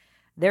like,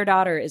 their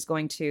daughter is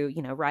going to,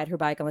 you know, ride her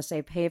bike on the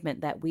same pavement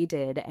that we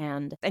did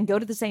and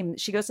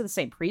she goes to the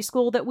same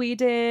preschool that we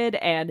did,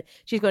 and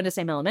she's going to the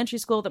same elementary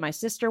school that my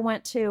sister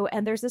went to.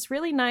 And there's this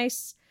really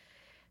nice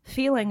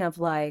feeling of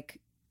like,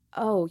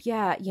 oh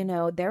yeah, you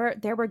know,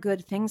 there were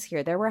good things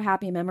here. There were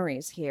happy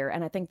memories here.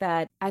 And I think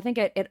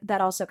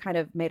that also kind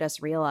of made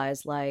us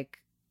realize like,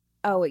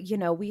 oh, you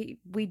know, we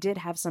did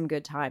have some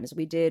good times.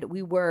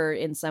 We were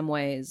in some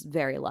ways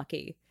very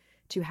lucky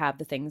to have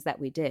the things that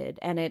we did.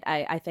 And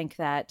I think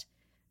that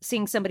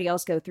seeing somebody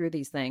else go through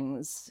these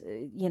things,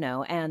 you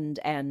know,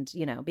 and,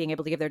 you know, being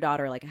able to give their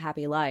daughter like a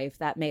happy life,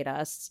 that made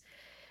us,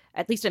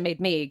 at least it made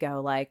me go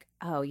like,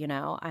 oh, you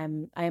know,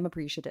 I am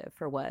appreciative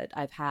for what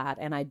I've had,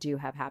 and I do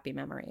have happy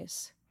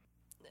memories.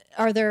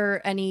 Are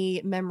there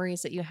any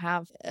memories that you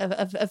have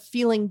of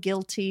feeling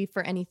guilty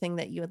for anything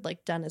that you had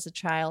like done as a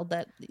child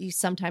that you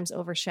sometimes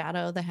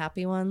overshadow the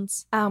happy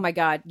ones? Oh my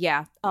God.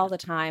 Yeah. All the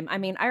time. I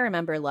mean, I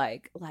remember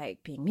like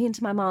being mean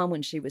to my mom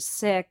when she was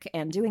sick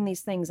and doing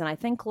these things. And I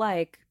think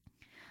like,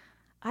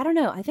 I don't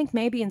know. I think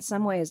maybe in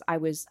some ways I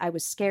was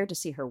scared to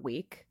see her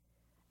weak.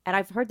 And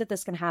I've heard that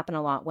this can happen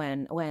a lot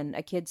when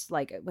a kid's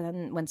like,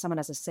 when someone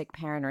has a sick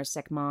parent or a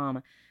sick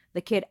mom,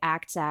 the kid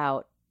acts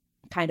out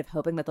kind of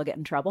hoping that they'll get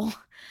in trouble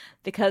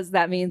because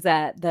that means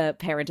that the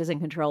parent is in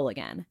control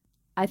again.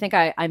 I think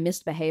I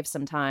misbehaved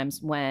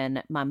sometimes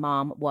when my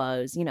mom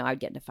was, you know, I would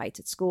get into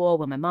fights at school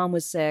when my mom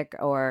was sick,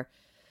 or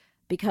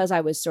because I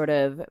was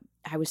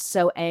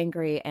so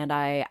angry and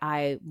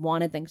I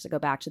wanted things to go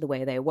back to the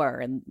way they were.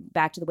 And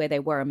back to the way they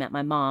were meant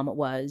my mom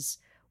was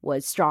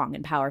strong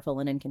and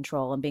powerful and in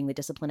control and being the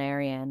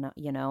disciplinarian,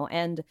 you know,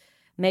 and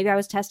maybe I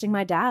was testing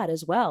my dad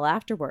as well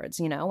afterwards,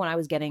 you know, when I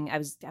was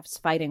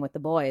fighting with the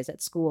boys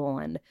at school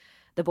and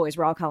the boys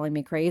were all calling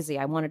me crazy.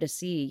 I wanted to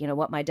see, you know,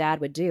 what my dad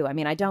would do. I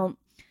mean,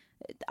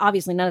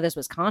 obviously none of this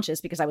was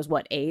conscious because I was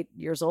 8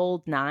 years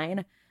old,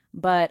 9,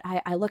 but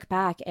I look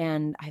back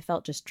and I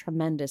felt just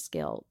tremendous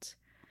guilt.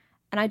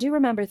 And I do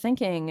remember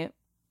thinking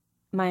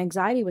my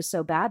anxiety was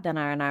so bad then,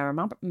 and I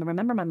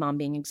remember my mom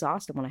being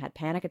exhausted when I had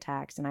panic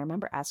attacks. And I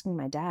remember asking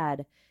my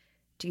dad,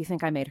 do you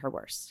think I made her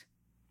worse?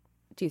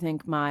 Do you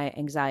think my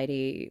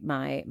anxiety,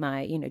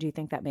 do you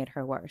think that made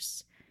her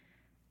worse?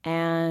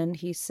 And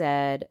he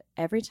said,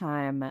 every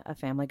time a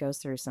family goes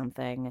through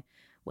something,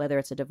 whether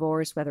it's a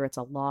divorce, whether it's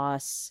a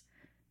loss,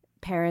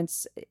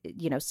 parents,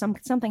 you know,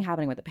 something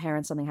happening with the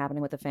parents, something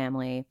happening with the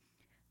family,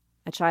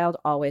 a child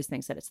always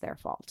thinks that it's their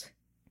fault.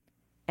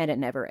 And it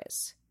never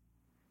is.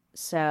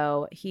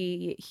 So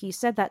he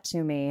said that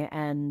to me,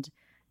 and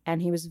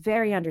he was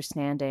very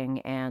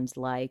understanding, and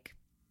like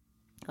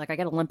I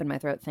get a lump in my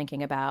throat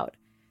thinking about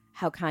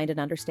how kind and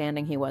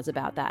understanding he was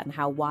about that and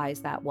how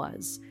wise that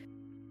was.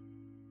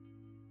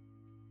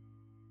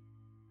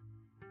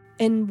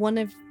 In one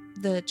of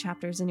the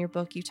chapters in your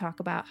book, you talk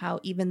about how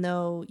even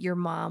though your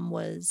mom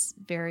was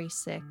very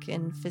sick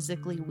and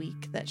physically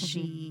weak, that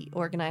she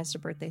organized a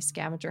birthday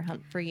scavenger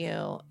hunt for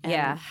you.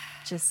 And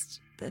just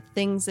the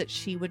things that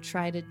she would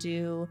try to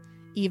do,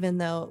 even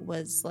though it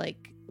was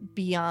like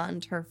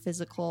beyond her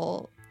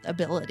physical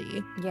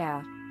ability.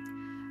 Yeah.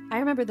 I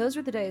remember those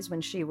were the days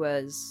when she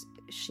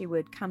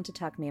would come to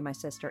tuck me and my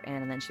sister in,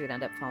 and then she would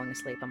end up falling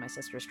asleep on my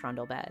sister's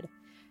trundle bed.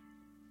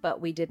 But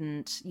we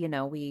didn't,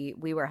 we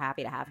were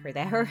happy to have her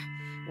there.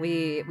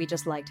 We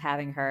just liked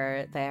having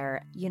her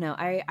there.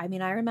 I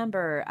mean, I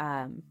remember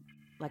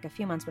like a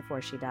few months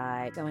before she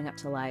died, going up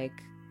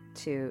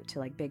to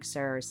Big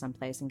Sur or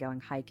someplace and going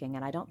hiking,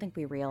 and I don't think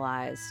we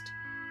realized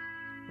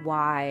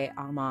why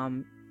our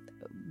mom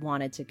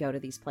wanted to go to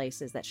these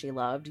places that she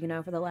loved,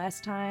 for the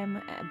last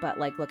time. But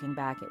like looking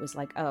back, it was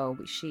like, oh,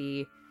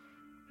 she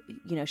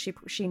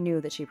knew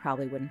that she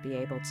probably wouldn't be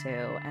able to.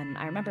 And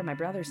I remember my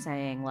brother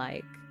saying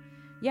like,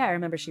 yeah, I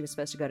remember she was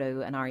supposed to go to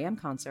an REM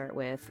concert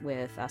with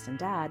us and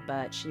Dad,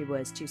 but she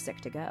was too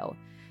sick to go.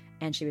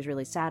 And she was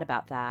really sad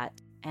about that.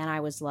 And I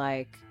was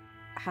like,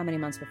 how many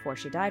months before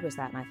she died was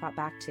that? And I thought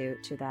back to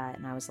that,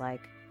 and I was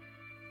like,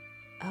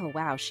 oh,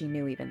 wow, she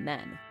knew even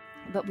then.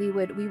 But we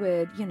would,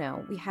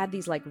 we had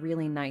these like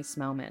really nice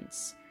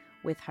moments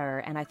with her.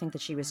 And I think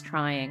that she was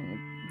trying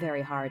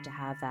very hard to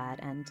have that.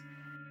 And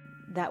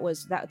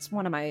that's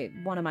one of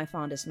my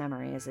fondest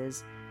memories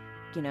is,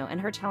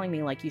 and her telling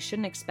me like, you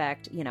shouldn't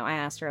expect, I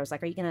asked her, I was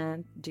like, are you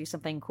going to do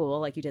something cool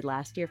like you did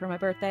last year for my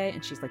birthday?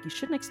 And she's like, you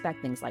shouldn't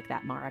expect things like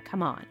that, Mara,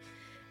 come on.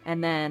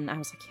 And then I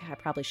was like, yeah, I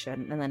probably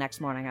shouldn't. And the next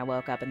morning I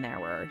woke up and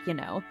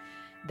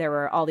there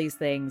were all these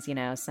things,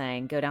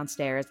 saying, go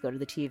downstairs, go to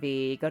the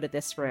TV, go to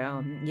this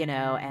room,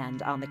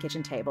 and on the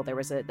kitchen table, there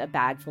was a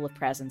bag full of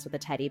presents with a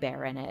teddy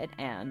bear in it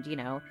and,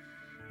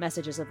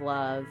 messages of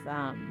love.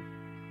 I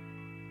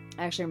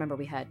actually remember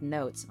we had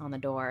notes on the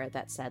door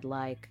that said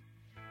like,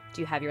 do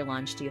you have your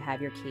lunch? Do you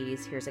have your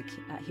keys? Here's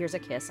a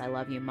kiss. I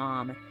love you,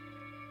 Mom.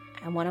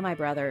 And one of my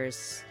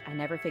brothers, I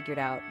never figured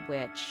out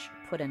which,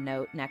 put a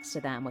note next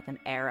to them with an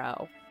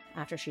arrow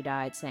after she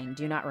died saying,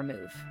 do not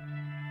remove.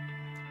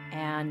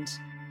 And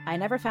I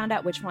never found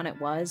out which one it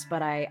was,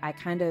 but I'm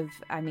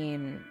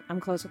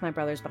close with my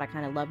brothers, but I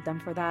kind of loved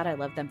them for that. I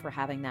loved them for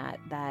having that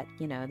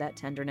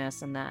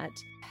tenderness and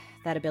that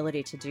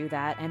ability to do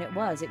that. And it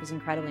was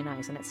incredibly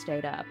nice, and it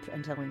stayed up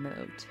until we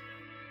moved.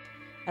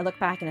 I look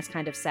back and it's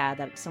kind of sad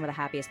that some of the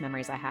happiest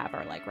memories I have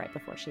are like right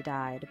before she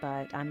died,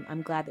 but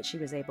I'm glad that she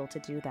was able to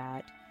do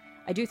that.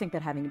 I do think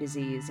that having a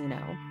disease,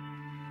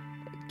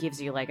 gives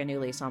you like a new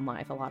lease on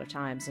life a lot of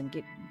times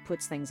and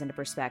puts things into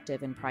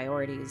perspective and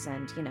priorities.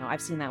 And,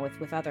 I've seen that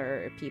with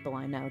other people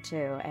I know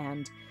too.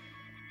 And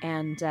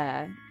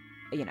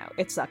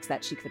it sucks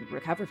that she couldn't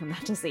recover from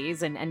that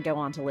disease and go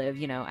on to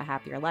live, a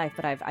happier life.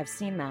 But I've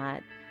seen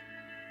that.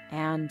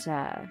 And,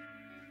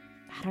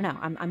 I don't know.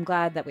 I'm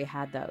glad that we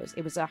had those.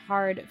 It was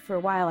for a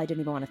while, I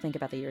didn't even want to think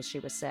about the years she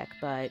was sick,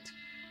 but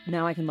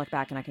now I can look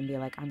back and I can be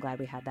like, I'm glad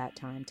we had that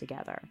time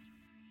together.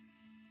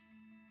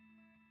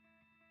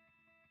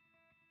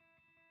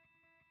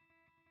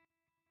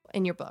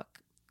 In your book,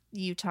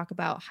 you talk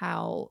about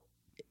how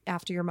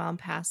after your mom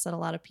passed that a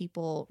lot of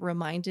people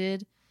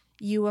reminded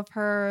you of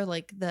her,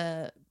 like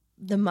the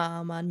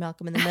mom on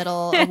Malcolm in the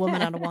Middle, a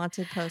woman on a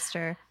wanted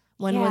poster.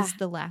 When was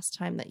the last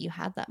time that you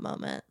had that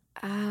moment?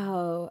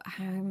 Oh,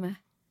 I'm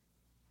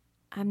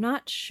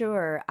not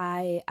sure.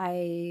 I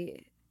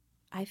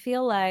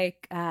feel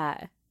like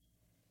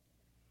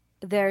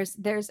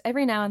there's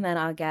every now and then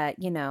I'll get,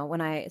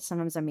 when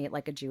sometimes I meet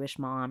like a Jewish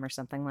mom or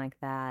something like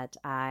that,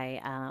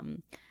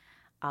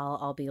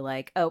 I'll be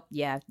like, oh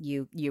yeah,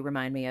 you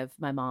remind me of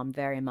my mom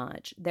very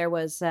much. There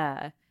was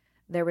a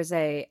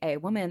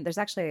woman. There's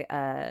actually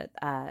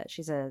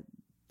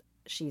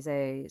she's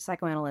a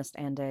psychoanalyst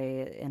and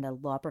a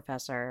law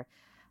professor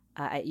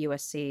at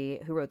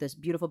USC who wrote this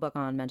beautiful book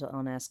on mental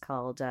illness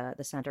called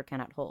The Center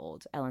Cannot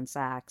Hold, Ellen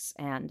Sachs.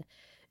 And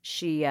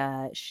she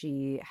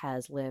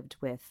has lived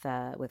with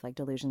like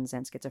delusions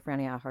and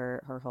schizophrenia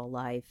her whole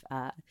life,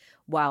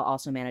 while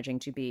also managing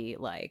to be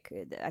like,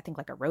 I think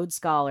like a Rhodes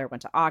Scholar,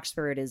 went to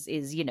Oxford, is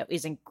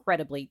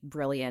incredibly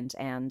brilliant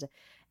and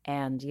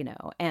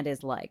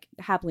is like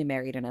happily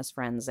married and has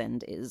friends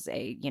and is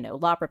a,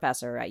 law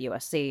professor at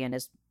USC and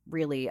is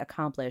really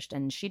accomplished.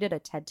 And she did a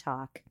TED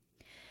Talk.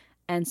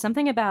 And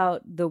something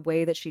about the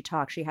way that she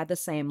talked, she had the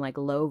same like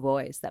low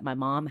voice that my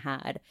mom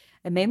had.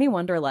 It made me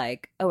wonder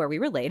like, oh, are we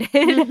related?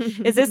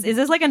 Is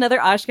this like another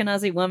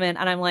Ashkenazi woman?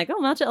 And I'm like,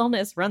 oh, mental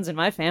illness runs in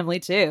my family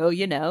too.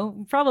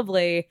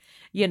 Probably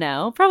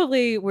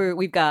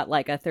we've got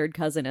like a third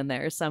cousin in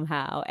there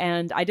somehow.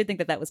 And I did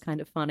think that was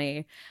kind of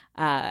funny.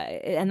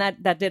 And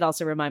that did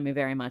also remind me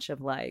very much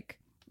of like,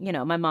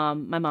 my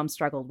mom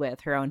struggled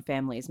with her own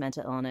family's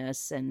mental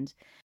illness and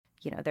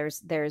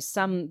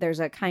there's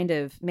a kind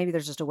of, maybe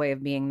there's just a way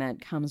of being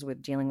that comes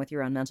with dealing with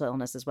your own mental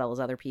illness as well as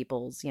other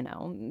people's,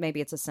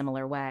 maybe it's a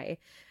similar way.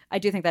 I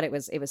do think that it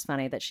was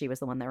funny that she was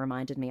the one that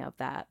reminded me of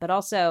that. But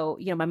also,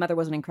 my mother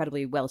was an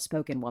incredibly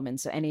well-spoken woman.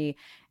 So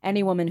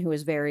any woman who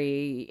is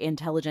very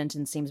intelligent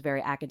and seems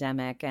very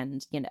academic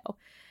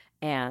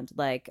and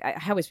like I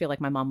always feel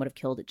like my mom would have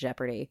killed at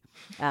Jeopardy.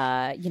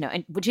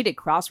 And when she did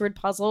crossword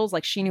puzzles,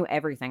 like she knew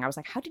everything. I was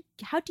like,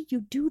 how did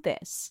you do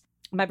this?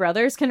 My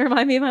brothers can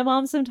remind me of my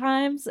mom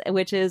sometimes,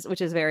 which is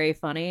very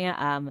funny.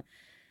 And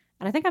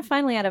I think I'm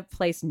finally at a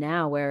place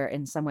now where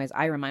in some ways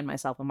I remind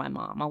myself of my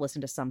mom. I'll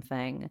listen to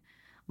something,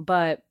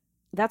 but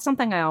that's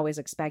something I always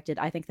expected.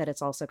 I think that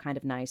it's also kind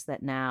of nice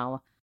that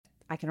now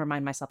I can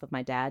remind myself of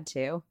my dad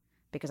too,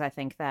 because I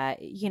think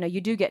that,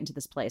 you do get into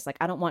this place. Like,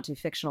 I don't want to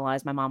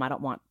fictionalize my mom. I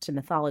don't want to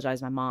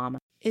mythologize my mom.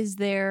 Is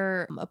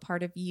there a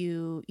part of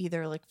you,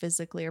 either like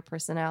physically or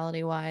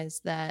personality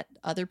wise, that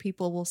other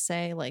people will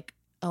say like,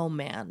 oh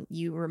man,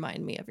 you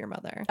remind me of your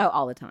mother? Oh,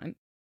 all the time.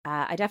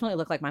 I definitely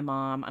look like my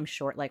mom. I'm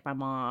short like my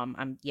mom.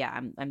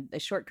 I'm a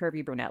short,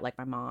 curvy brunette like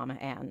my mom.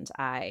 And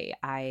I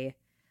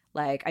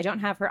don't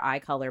have her eye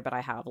color, but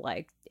I have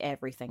like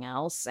everything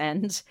else.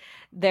 And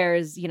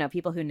there's,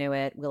 people who knew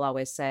it will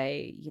always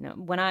say,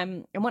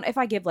 if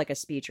I give like a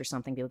speech or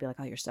something, people will be like,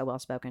 oh, you're so well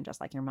spoken,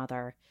 just like your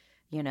mother.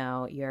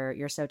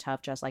 You're so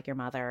tough, just like your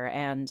mother.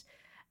 And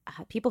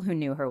people who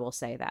knew her will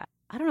say that.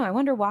 I don't know. I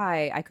wonder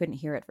why I couldn't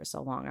hear it for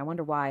so long. I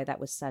wonder why that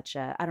was such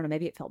a, I don't know,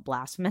 maybe it felt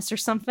blasphemous or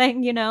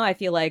something, I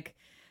feel like,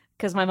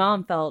 because my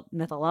mom felt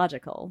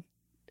mythological.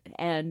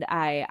 And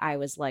I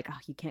was like, oh,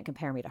 you can't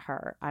compare me to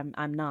her.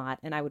 I'm not.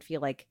 And I would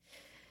feel like,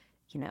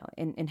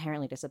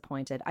 inherently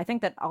disappointed. I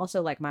think that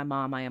also, like my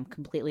mom, I am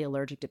completely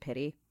allergic to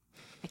pity.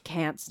 I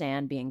can't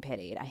stand being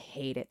pitied. I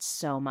hate it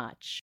so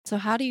much. So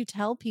how do you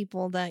tell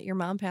people that your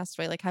mom passed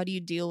away? Like, how do you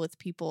deal with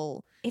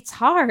people? It's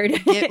hard.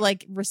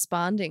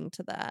 Responding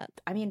to that.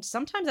 I mean,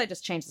 sometimes I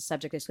just change the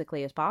subject as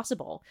quickly as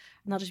possible.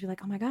 And they'll just be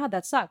like, oh my God,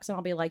 that sucks. And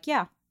I'll be like,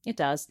 yeah, it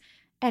does.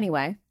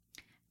 Anyway.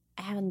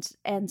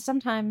 And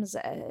sometimes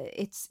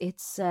it's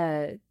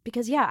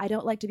because, yeah, I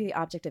don't like to be the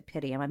object of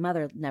pity. And my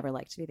mother never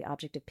liked to be the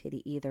object of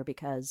pity either,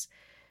 because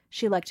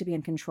she liked to be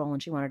in control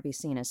and she wanted to be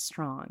seen as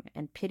strong.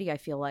 And pity, I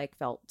feel like,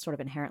 felt sort of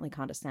inherently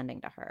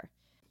condescending to her.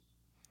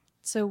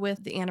 So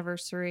with the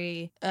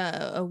anniversary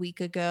a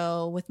week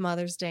ago, with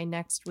Mother's Day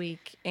next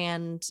week,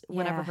 and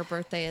whenever her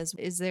birthday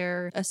is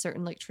there a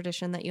certain like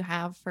tradition that you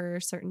have for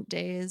certain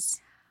days?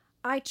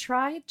 I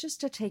try just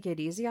to take it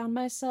easy on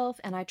myself,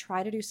 and I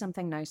try to do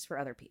something nice for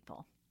other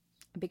people.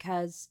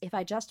 Because if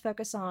I just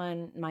focus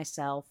on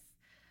myself,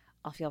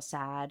 I'll feel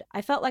sad.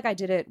 I felt like I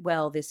did it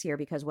well this year,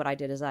 because what I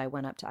did is I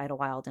went up to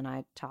Idlewild and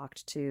I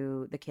talked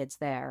to the kids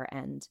there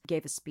and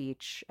gave a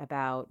speech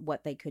about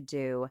what they could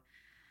do.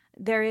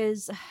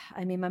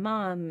 My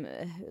mom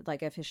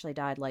like officially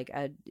died like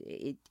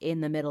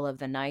in the middle of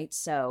the night.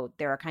 So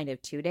there are kind of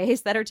 2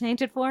 days that are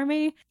tainted for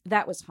me.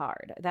 That was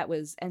hard.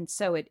 And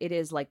so it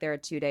is like there are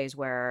 2 days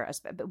where,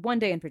 but one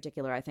day in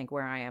particular, I think,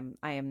 where I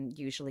am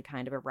usually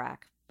kind of a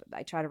wreck.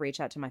 I try to reach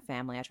out to my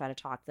family. I try to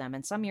talk to them.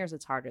 And some years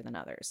it's harder than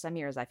others. Some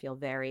years I feel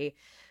very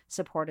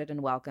supported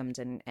and welcomed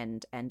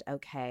and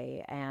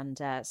okay.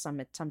 And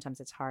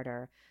sometimes it's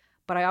harder.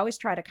 But I always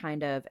try to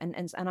kind of,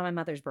 and on my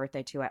mother's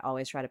birthday too, I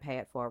always try to pay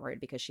it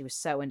forward, because she was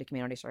so into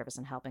community service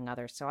and helping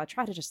others. So I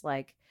try to just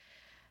like,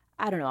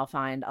 I don't know,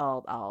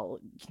 I'll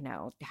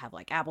have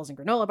like apples and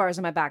granola bars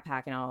in my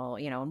backpack, and I'll,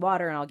 and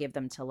water, and I'll give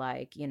them to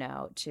like,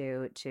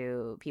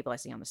 to people I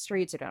see on the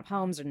streets who don't have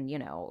homes, and,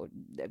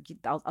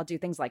 I'll do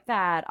things like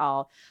that.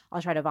 I'll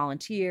try to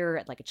volunteer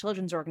at like a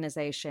children's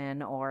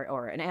organization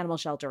or an animal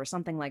shelter or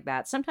something like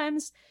that.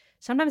 Sometimes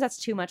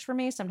that's too much for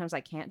me. Sometimes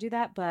I can't do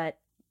that, but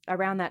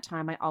around that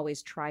time, I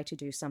always try to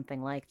do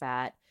something like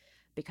that,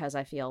 because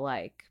I feel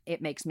like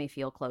it makes me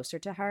feel closer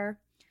to her.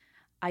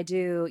 I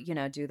do,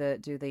 do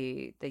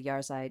the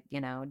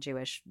Yahrzeit,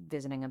 Jewish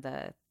visiting of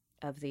the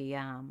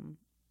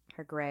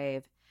her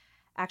grave.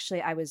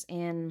 Actually, I was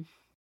in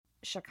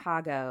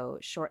Chicago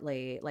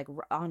shortly, like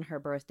on her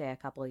birthday a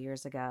couple of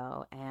years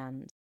ago,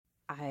 and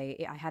I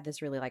had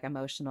this really like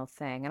emotional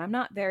thing. And I'm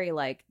not very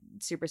like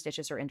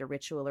superstitious or into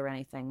ritual or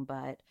anything,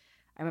 but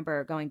I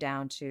remember going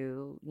down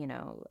to,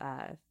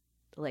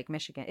 Lake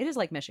Michigan. It is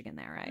Lake Michigan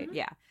there, right? Mm-hmm.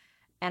 Yeah.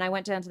 And I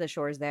went down to the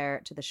shore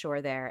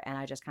there, and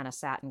I just kind of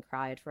sat and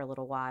cried for a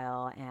little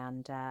while.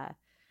 And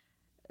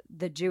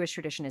the Jewish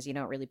tradition is you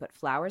don't really put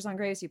flowers on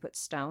graves, you put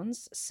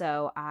stones.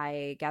 So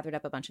I gathered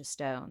up a bunch of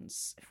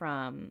stones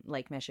from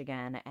Lake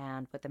Michigan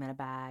and put them in a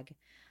bag.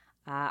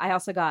 I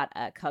also got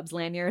a Cubs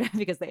lanyard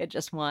because they had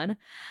just won.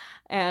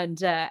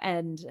 And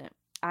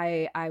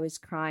I was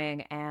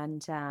crying,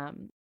 and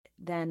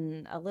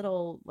then a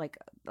little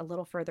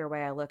further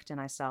away, I looked and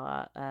I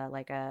saw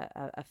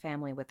a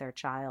family with their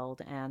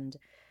child, and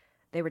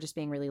they were just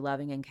being really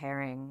loving and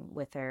caring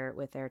with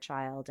their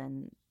child,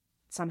 and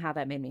somehow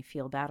that made me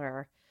feel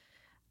better.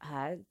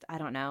 I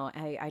don't know.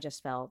 I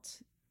just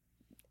felt,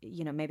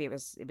 maybe it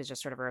was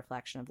just sort of a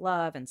reflection of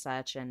love and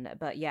such,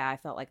 but yeah, I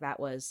felt like that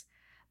was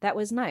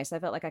nice. I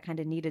felt like I kind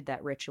of needed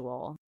that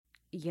ritual.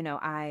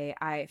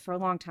 I for a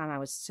long time I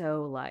was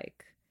so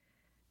like,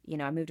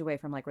 I moved away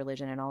from like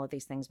religion and all of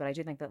these things, but I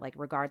do think that like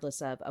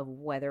regardless of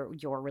whether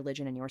your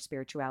religion and your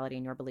spirituality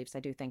and your beliefs, I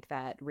do think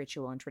that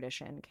ritual and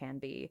tradition can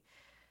be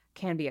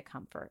a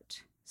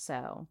comfort.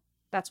 So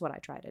that's what I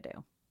try to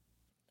do.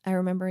 I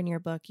remember in your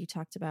book, you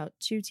talked about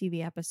 2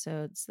 TV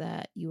episodes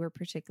that you were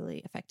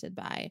particularly affected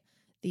by: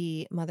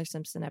 the Mother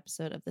Simpson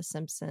episode of The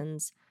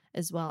Simpsons,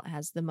 as well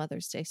as the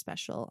Mother's Day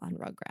special on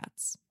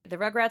Rugrats. The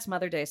Rugrats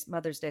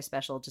Mother's Day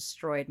special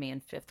destroyed me in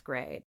 5th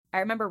grade. I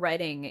remember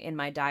writing in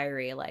my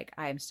diary, like,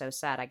 I'm so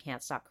sad, I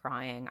can't stop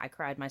crying. I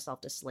cried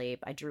myself to sleep.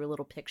 I drew a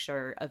little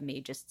picture of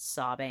me just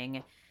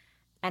sobbing.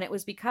 And it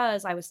was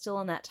because I was still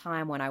in that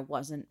time when I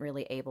wasn't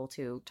really able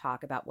to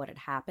talk about what had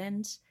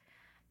happened.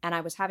 And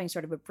I was having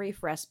sort of a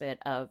brief respite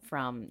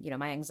from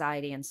my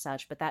anxiety and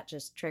such, but that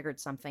just triggered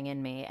something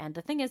in me. And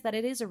the thing is that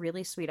it is a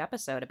really sweet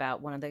episode about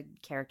one of the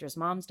characters'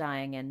 moms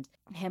dying and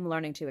him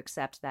learning to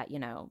accept that,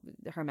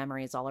 her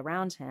memory is all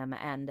around him.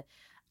 And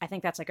I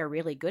think that's like a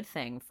really good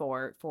thing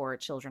for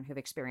children who've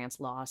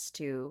experienced loss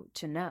to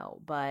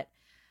know, but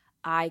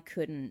I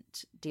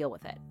couldn't deal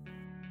with it.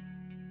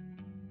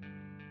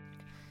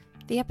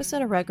 The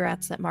episode of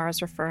Rugrats that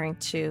Mara's referring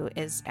to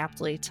is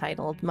aptly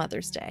titled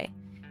Mother's Day.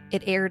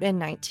 It aired in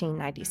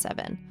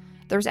 1997.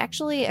 There's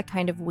actually a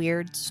kind of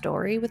weird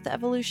story with the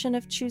evolution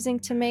of choosing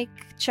to make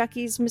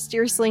Chucky's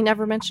mysteriously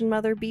never-mentioned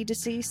mother be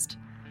deceased.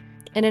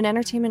 In an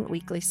Entertainment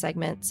Weekly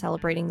segment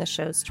celebrating the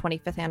show's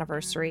 25th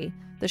anniversary,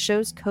 the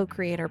show's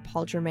co-creator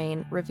Paul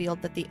Germain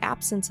revealed that the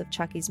absence of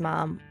Chucky's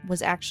mom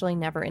was actually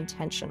never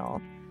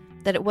intentional,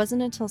 that it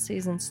wasn't until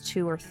seasons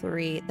 2 or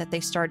 3 that they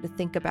started to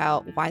think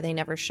about why they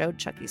never showed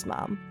Chucky's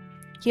mom.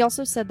 He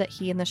also said that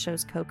he and the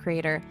show's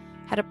co-creator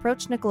had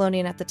approached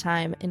Nickelodeon at the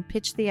time and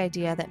pitched the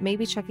idea that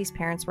maybe Chucky's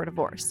parents were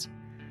divorced.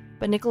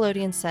 But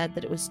Nickelodeon said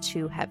that it was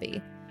too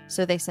heavy.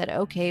 So they said,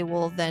 okay,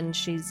 well then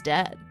she's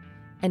dead.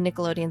 And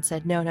Nickelodeon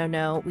said,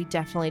 no, we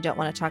definitely don't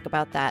want to talk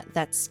about that.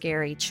 That's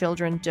scary.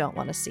 Children don't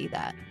want to see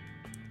that.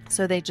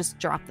 So they just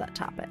dropped that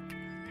topic.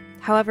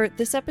 However,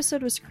 this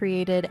episode was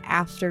created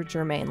after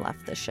Germain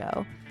left the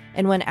show.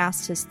 And when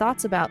asked his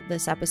thoughts about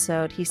this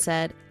episode, he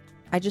said,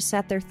 I just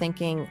sat there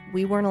thinking,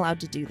 we weren't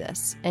allowed to do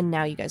this, and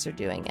now you guys are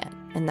doing it,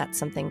 and that's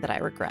something that I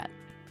regret.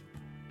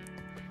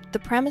 The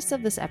premise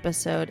of this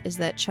episode is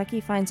that Chucky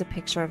finds a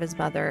picture of his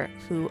mother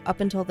who, up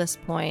until this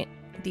point,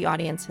 the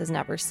audience has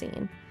never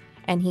seen,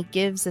 and he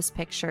gives this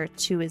picture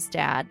to his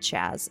dad,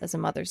 Chaz, as a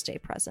Mother's Day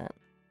present.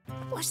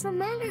 What's the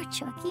matter,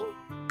 Chucky?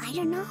 I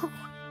don't know.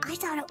 I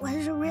thought it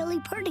was a really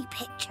pretty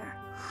picture.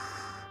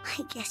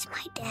 I guess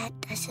my dad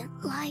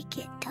doesn't like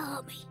it,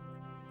 Tommy.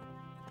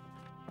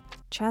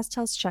 Chaz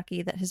tells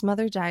Chucky that his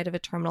mother died of a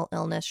terminal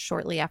illness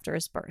shortly after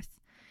his birth.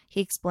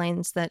 He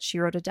explains that she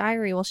wrote a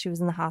diary while she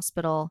was in the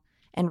hospital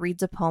and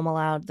reads a poem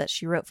aloud that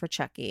she wrote for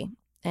Chucky.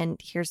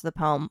 And here's the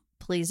poem.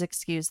 Please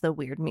excuse the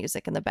weird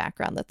music in the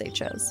background that they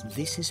chose.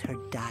 This is her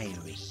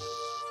diary.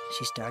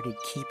 She started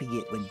keeping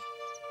it when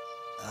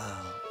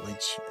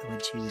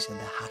she was in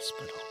the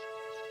hospital.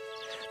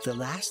 The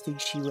last thing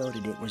she wrote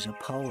in it was a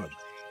poem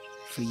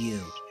for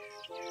you.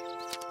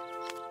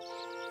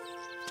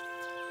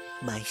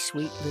 My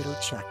sweet little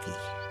Chucky,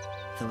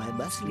 though I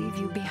must leave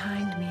you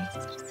behind me.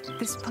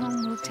 This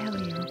poem will tell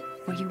you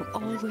where you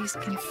always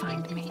can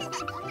find me.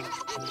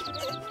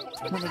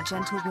 When a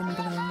gentle wind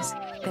blows,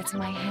 that's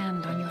my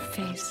hand on your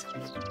face.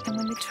 And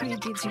when the tree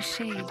gives you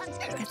shade,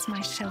 that's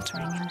my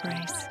sheltering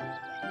embrace.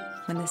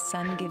 When the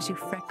sun gives you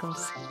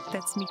freckles,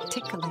 that's me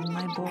tickling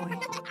my boy.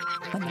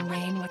 When the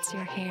rain wets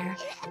your hair,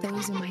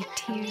 those are my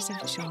tears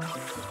of joy.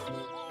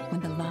 When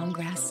the long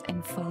grass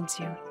enfolds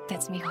you,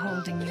 that's me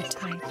holding you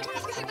tight.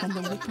 When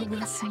the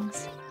whippoorwill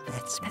sings,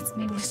 that's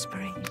me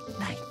whispering,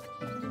 night.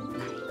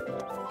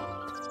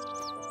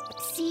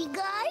 See,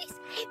 guys?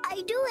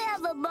 I do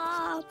have a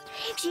mom.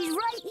 She's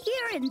right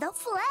here in the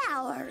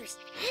flowers.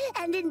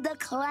 And in the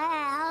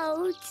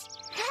clouds.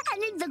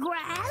 And in the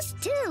grass,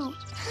 too.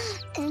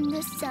 And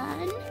the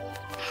sun.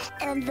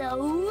 And the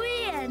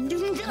wind.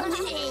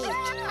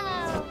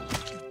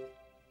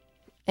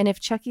 And if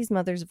Chucky's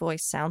mother's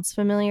voice sounds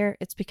familiar,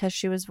 it's because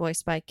she was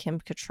voiced by Kim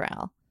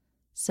Cattrall.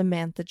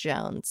 Samantha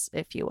Jones,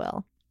 if you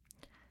will.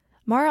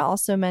 Mara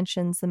also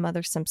mentions the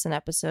Mother Simpson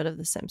episode of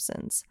The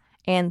Simpsons.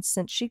 And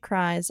since she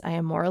cries, I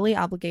am morally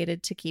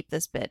obligated to keep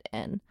this bit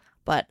in.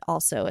 But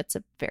also, it's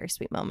a very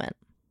sweet moment.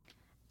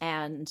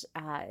 And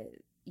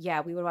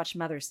we would watch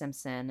Mother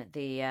Simpson,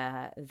 the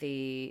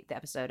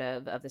episode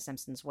of The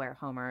Simpsons where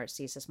Homer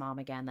sees his mom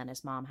again. Then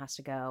his mom has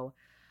to go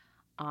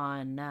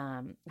on.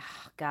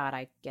 God,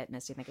 I get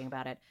misty thinking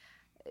about it.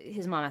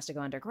 His mom has to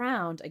go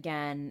underground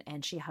again,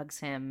 and she hugs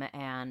him.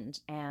 And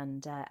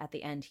at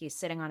the end, he's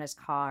sitting on his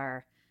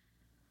car,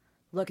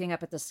 looking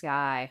up at the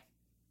sky.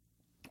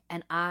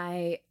 And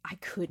I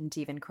couldn't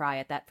even cry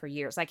at that for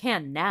years. I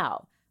can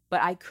now,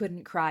 but I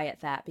couldn't cry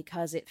at that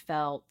because it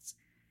felt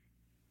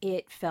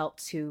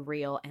too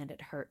real and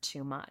it hurt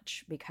too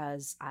much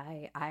because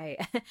I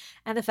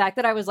and the fact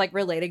that I was like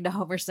relating to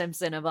Homer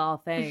Simpson of all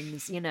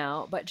things,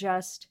 but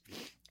just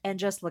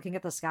looking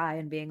at the sky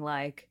and being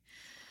like,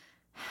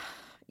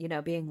 you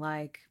know, being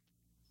like,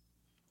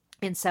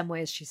 in some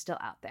ways she's still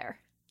out there.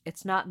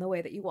 It's not in the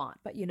way that you want,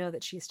 but you know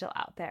that she's still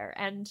out there.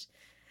 And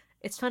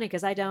it's funny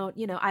because I don't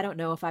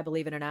know if I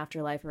believe in an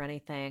afterlife or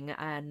anything,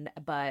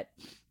 but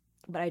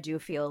I do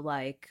feel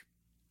like,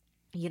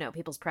 you know,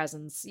 people's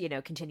presence, you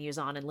know, continues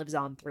on and lives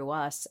on through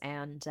us,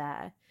 and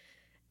I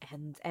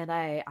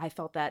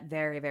felt that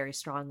very, very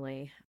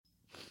strongly.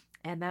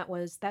 And that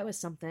was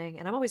something,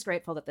 and I'm always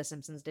grateful that The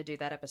Simpsons did do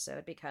that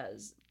episode,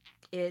 because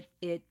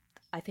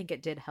I think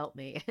it did help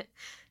me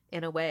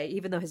in a way,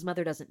 even though his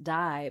mother doesn't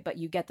die, but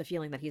you get the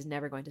feeling that he's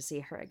never going to see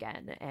her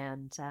again.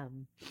 And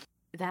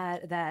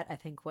that I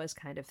think was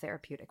kind of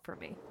therapeutic for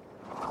me.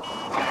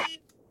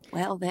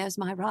 Well, there's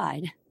my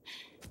ride.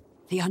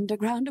 The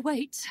underground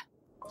awaits.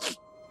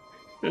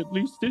 At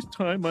least this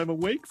time I'm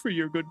awake for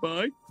your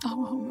goodbye.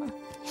 Oh, Homer.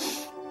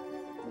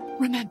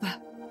 Remember,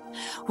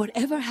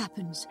 whatever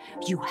happens,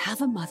 you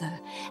have a mother,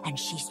 and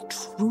she's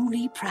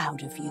truly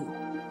proud of you.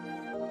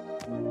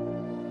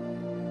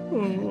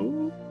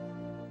 Oh.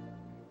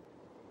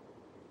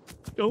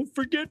 Don't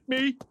forget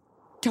me.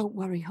 Don't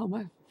worry,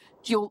 Homer.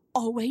 You'll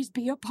always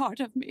be a part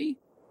of me.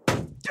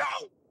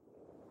 Don't!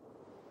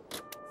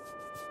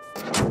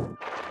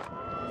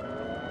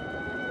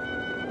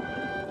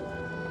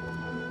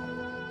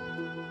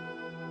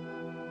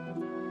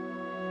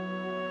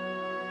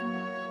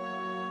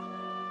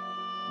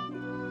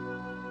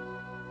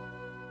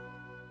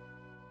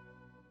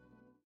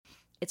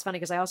 It's funny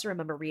because I also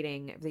remember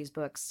reading these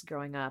books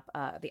growing up,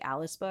 the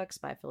Alice books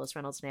by Phyllis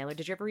Reynolds Naylor.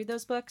 Did you ever read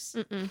those books?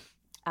 Mm-mm.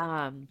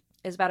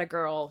 It's about a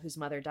girl whose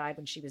mother died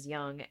when she was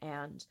young,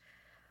 and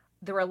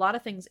there were a lot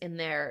of things in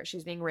there. She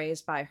was being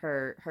raised by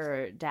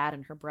her dad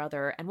and her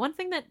brother, and one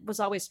thing that was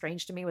always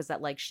strange to me was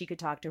that, like, she could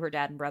talk to her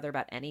dad and brother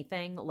about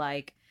anything.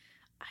 Like,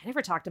 I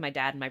never talked to my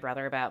dad and my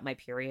brother about my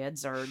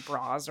periods or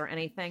bras or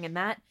anything, and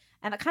that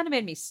kind of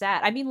made me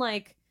sad. I mean,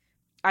 like,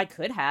 I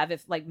could have,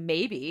 if, like,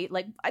 maybe,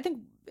 like, I think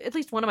at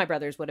least one of my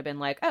brothers would have been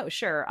like, oh,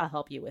 sure, I'll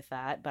help you with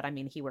that. But I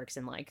mean, he works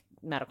in, like,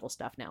 medical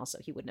stuff now, so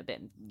he wouldn't have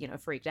been, you know,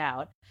 freaked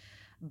out.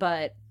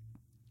 But,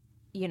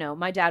 you know,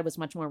 my dad was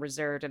much more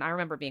reserved. And I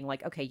remember being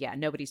like, okay, yeah,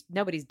 nobody's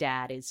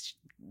dad is,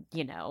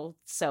 you know,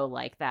 so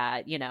like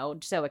that, you know,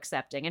 so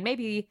accepting. And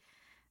maybe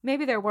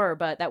there were,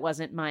 but that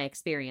wasn't my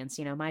experience.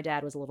 You know, my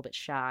dad was a little bit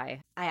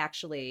shy.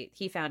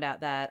 He found out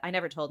that I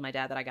never told my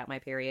dad that I got my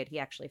period. He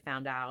actually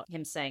found out,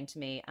 him saying to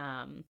me,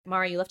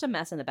 Mara, you left a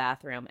mess in the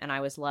bathroom. And I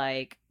was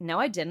like, no,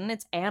 I didn't.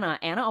 It's Anna.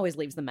 Anna always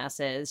leaves the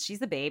messes. She's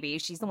the baby.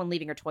 She's the one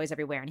leaving her toys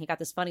everywhere. And he got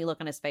this funny look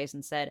on his face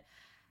and said,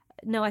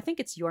 no, I think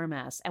it's your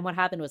mess. And what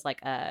happened was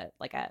I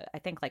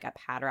think a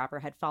pad wrapper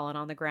had fallen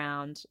on the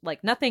ground,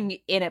 like nothing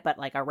in it, but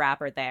like a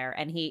wrapper there.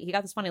 And he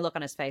got this funny look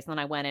on his face. And then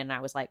I went in and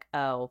I was like,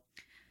 oh,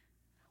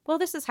 well,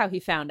 this is how he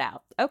found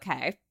out.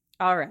 Okay.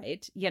 All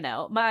right. You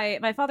know,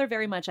 my father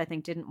very much, I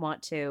think, didn't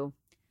want to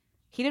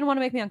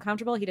make me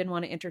uncomfortable. He didn't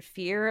want to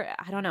interfere.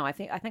 I don't know. I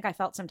think I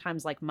felt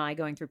sometimes like my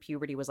going through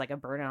puberty was like a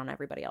burden on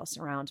everybody else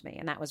around me.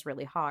 And that was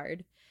really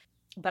hard.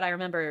 But I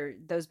remember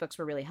those books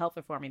were really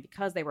helpful for me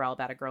because they were all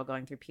about a girl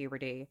going through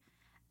puberty.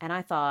 And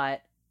I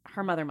thought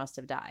her mother must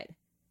have died.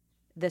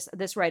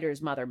 This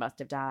writer's mother must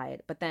have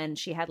died. But then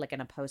she had like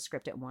in a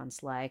postscript at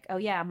once, like, oh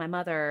yeah, my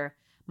mother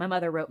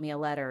wrote me a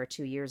letter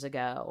 2 years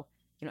ago,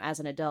 you know,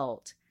 as an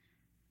adult.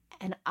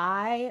 And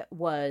I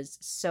was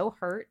so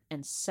hurt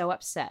and so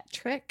upset.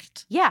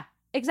 Tricked. Yeah,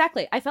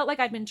 exactly. I felt like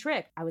I'd been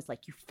tricked. I was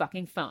like, you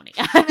fucking phony.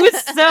 I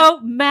was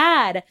so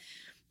mad.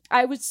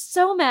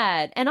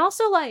 And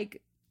also,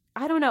 like,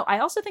 I don't know. I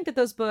also think that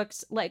those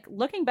books, like,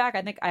 looking back,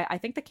 I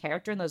think the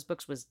character in those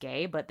books was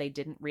gay, but they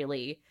didn't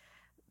really.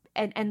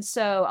 And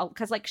so,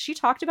 because, like, she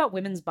talked about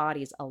women's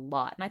bodies a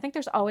lot. And I think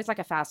there's always, like,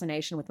 a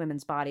fascination with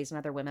women's bodies and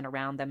other women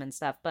around them and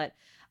stuff. But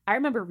I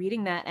remember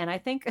reading that, and I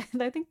think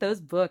those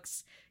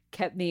books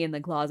kept me in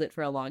the closet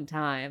for a long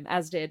time,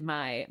 as did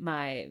my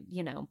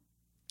you know,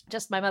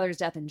 just my mother's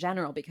death in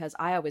general, because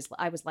I was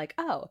like,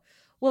 oh,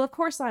 well, of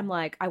course I'm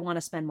like, I want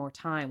to spend more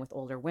time with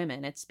older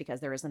women. It's because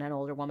there isn't an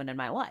older woman in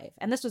my life.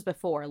 And this was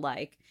before,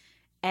 like,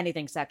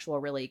 anything sexual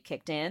really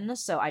kicked in.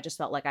 So I just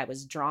felt like I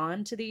was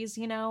drawn to these,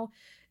 you know,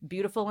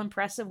 beautiful,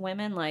 impressive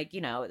women, like,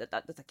 you know,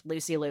 like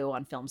Lucy Liu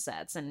on film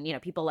sets and, you know,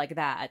 people like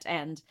that.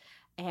 And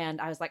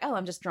I was like, oh,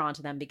 I'm just drawn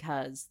to them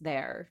because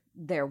they're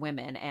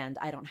women and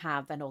I don't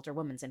have an older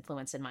woman's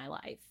influence in my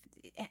life.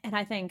 And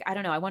I think, I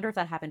don't know, I wonder if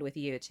that happened with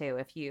you too,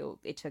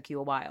 it took you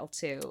a while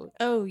to.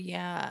 Oh,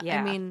 yeah.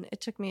 Yeah. I mean,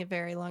 it took me a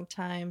very long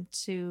time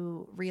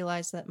to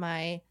realize that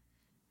my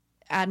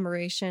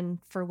admiration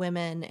for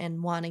women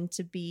and wanting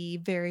to be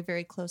very,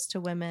 very close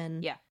to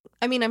women. Yeah.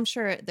 I mean, I'm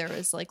sure there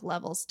was like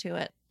levels to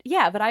it.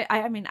 Yeah, but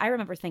I mean, I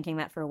remember thinking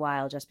that for a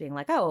while, just being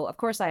like, oh, of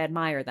course I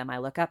admire them. I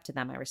look up to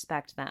them. I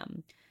respect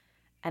them.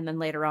 And then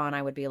later on,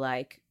 I would be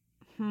like,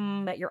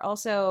 but you're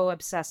also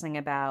obsessing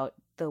about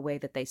the way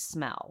that they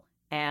smell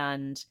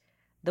and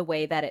the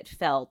way that it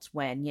felt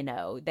when, you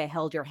know, they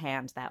held your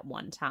hand that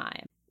one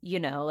time. You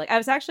know, like I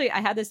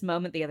had this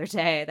moment the other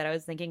day that I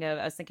was thinking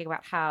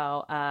about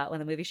how when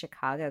the movie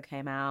Chicago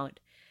came out,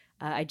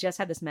 I just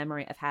had this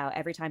memory of how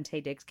every time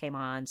Taye Diggs came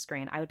on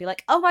screen, I would be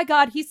like, oh my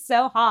God, he's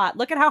so hot.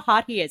 Look at how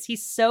hot he is.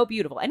 He's so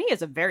beautiful. And he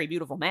is a very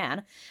beautiful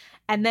man.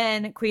 And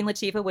then Queen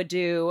Latifah would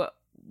do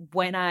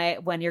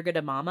When You're Good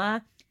to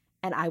Mama,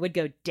 and I would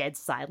go dead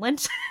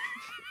silent.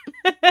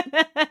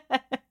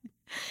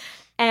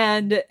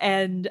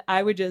 And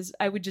I would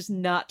just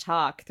not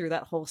talk through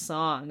that whole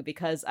song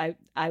because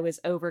I was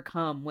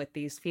overcome with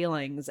these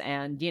feelings,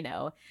 and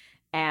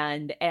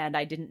and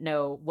I didn't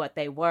know what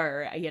they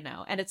were,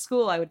 And at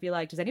school I would be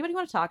like, does anybody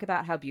want to talk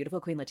about how beautiful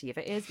Queen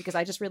Latifah is? Because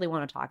I just really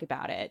want to talk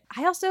about it.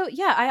 I also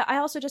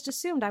just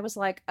assumed, I was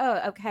like,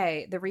 oh,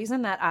 okay, the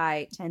reason that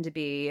I tend to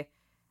be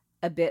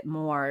a bit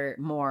more,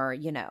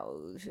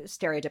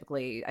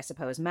 stereotypically, I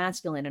suppose,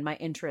 masculine in my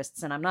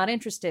interests. And I'm not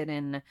interested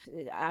in,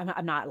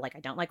 I'm not like, I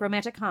don't like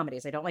romantic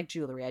comedies. I don't like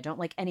jewelry. I don't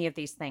like any of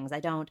these things.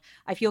 I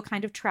feel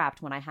kind of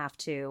trapped when I have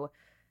to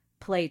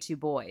play to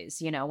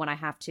boys, when I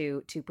have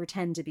to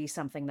pretend to be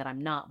something that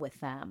I'm not with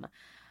them.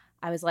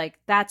 I was like,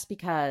 that's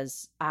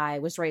because I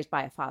was raised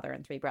by a father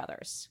and 3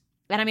 brothers.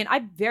 And I mean, I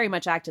very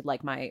much acted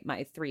like my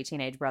 3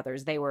 teenage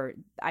brothers. They were,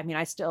 I mean,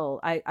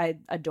 I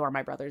adore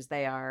my brothers.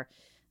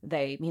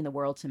 They mean the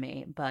world to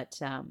me. But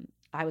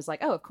I was like,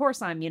 oh, of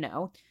course I'm,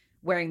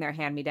 wearing their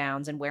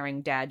hand-me-downs and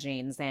wearing dad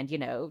jeans and,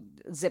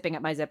 zipping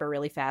up my zipper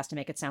really fast to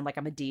make it sound like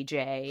I'm a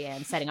DJ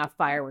and setting off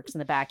fireworks in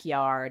the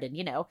backyard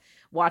and,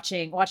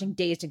 watching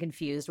Dazed and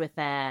Confused with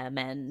them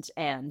and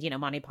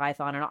Monty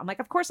Python. And I'm like,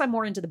 of course I'm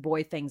more into the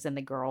boy things than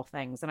the girl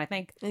things. And I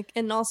think...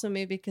 And also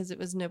maybe because it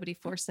was nobody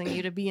forcing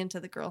you to be into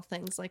the girl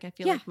things like I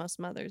feel like most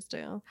mothers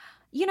do.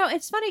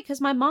 It's funny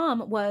because my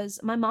mom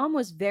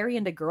was very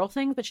into girl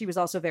things, but she was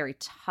also very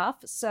tough.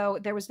 So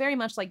there was very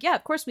much like, yeah,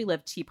 of course we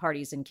lived tea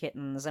parties and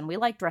kittens and we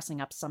like dressing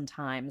up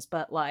sometimes,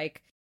 but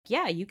like,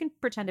 yeah, you can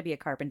pretend to be a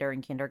carpenter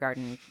in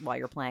kindergarten while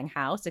you're playing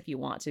house if you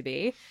want to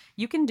be.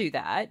 You can do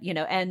that,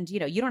 and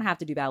you don't have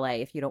to do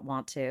ballet if you don't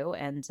want to,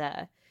 and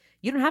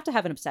you don't have to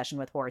have an obsession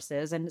with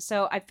horses. And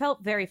so I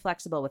felt very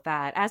flexible with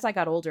that. As I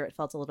got older, it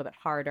felt a little bit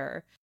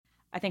harder.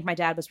 I think my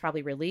dad was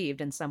probably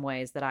relieved in some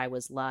ways that I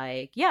was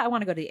like, yeah, I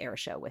want to go to the air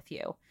show with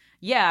you.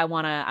 Yeah, I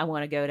want to I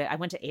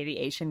went to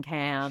aviation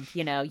camp,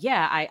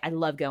 yeah, I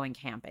love going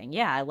camping.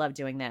 Yeah, I love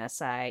doing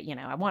this. I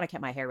want to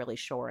keep my hair really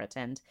short,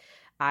 and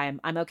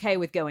I'm okay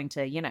with going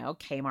to,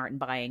 Kmart and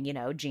buying,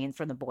 jeans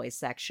from the boys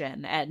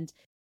section. And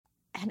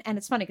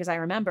it's funny because I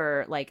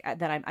remember like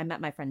that I met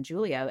my friend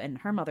Julia and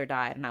her mother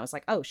died, and I was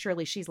like, oh,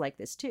 surely she's like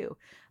this too.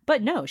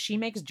 But no, she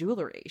makes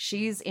jewelry.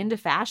 She's into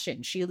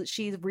fashion.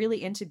 She's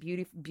really into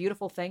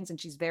beautiful things,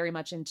 and she's very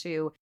much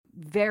into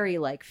very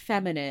like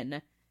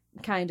feminine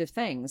kind of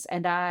things.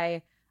 And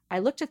I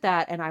looked at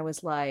that and I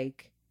was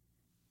like,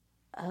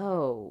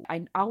 oh,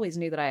 I always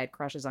knew that I had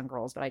crushes on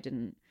girls, but I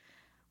didn't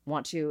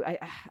want to.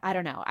 I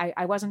don't know.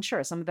 I wasn't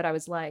sure. Some of it I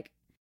was like,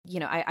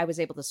 I was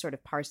able to sort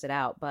of parse it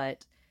out,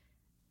 but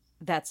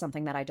that's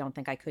something that I don't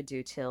think I could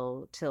do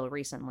till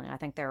recently. I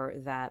think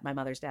that my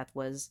mother's death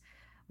was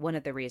one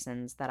of the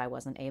reasons that I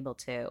wasn't able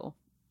to.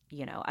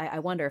 I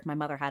wonder if my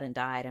mother hadn't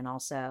died, and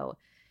also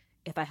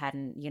if I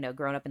hadn't,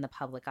 grown up in the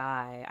public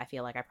eye, I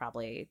feel like I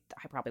probably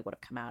would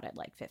have come out at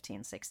like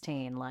 15,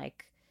 16.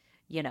 Like,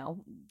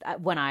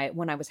 when I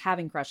was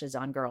having crushes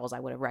on girls, I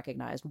would have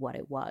recognized what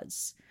it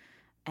was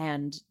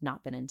and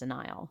not been in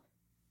denial.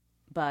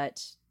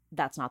 But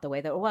that's not the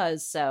way that it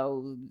was.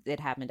 So it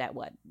happened at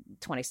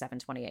 27,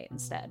 28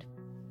 instead.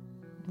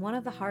 One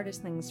of the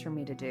hardest things for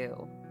me to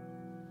do,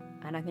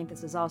 and I think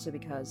this is also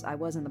because I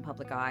was in the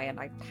public eye and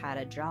I had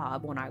a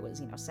job when I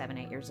was, 7,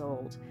 8 years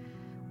old.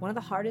 One of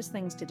the hardest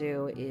things to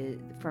do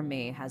for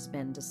me has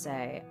been to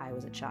say I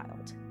was a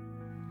child.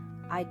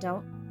 I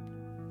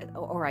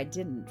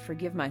didn't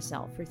forgive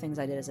myself for things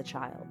I did as a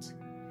child,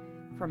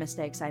 for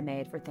mistakes I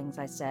made, for things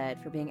I said,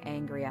 for being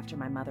angry after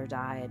my mother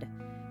died.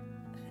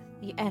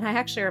 And I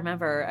actually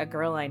remember a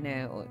girl I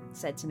knew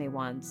said to me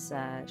once,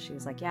 she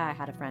was like, yeah, I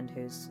had a friend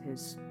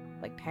whose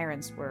like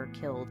parents were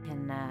killed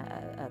in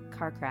a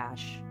car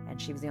crash,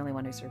 and she was the only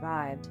one who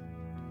survived.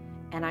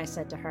 And I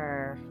said to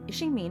her, is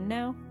she mean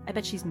now? I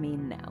bet she's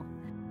mean now.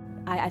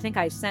 I think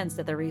I sensed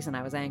that the reason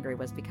I was angry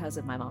was because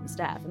of my mom's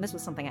death. And this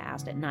was something I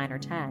asked at 9 or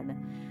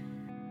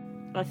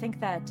 10. I think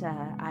that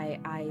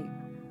I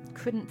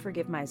couldn't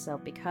forgive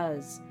myself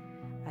because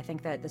I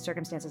think that the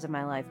circumstances of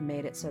my life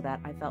made it so that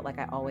I felt like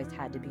I always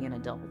had to be an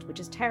adult, which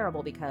is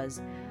terrible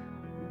because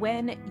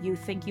when you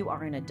think you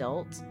are an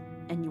adult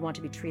and you want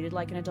to be treated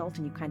like an adult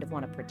and you kind of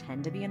want to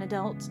pretend to be an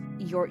adult,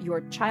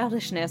 your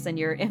childishness and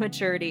your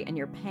immaturity and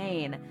your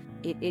pain,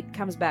 it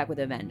comes back with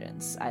a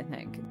vengeance, I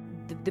think.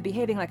 The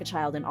behaving like a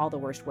child in all the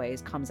worst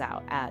ways comes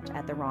out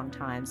at the wrong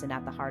times and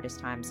at the hardest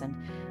times,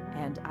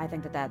 and I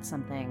think that that's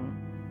something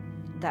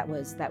that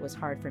was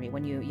hard for me.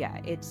 When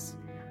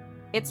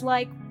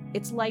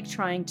it's like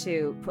trying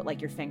to put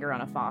like your finger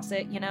on a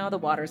faucet, the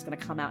water's going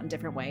to come out in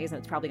different ways, and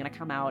it's probably going to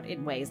come out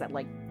in ways that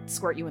like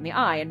squirt you in the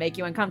eye and make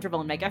you uncomfortable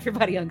and make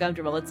everybody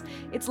uncomfortable.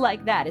 It's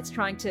like that. It's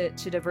trying to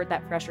divert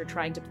that pressure,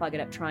 trying to plug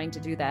it up, trying to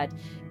do that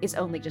is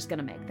only just going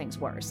to make things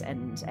worse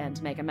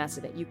and make a mess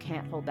of it. You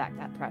can't hold back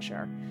that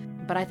pressure.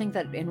 But I think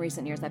that in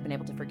recent years, I've been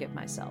able to forgive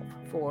myself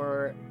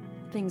for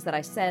things that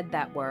I said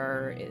that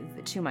were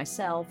to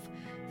myself,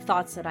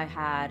 thoughts that I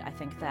had. I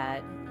think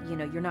that,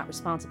 you're not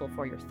responsible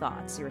for your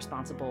thoughts. You're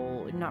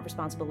not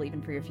responsible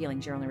even for your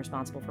feelings. You're only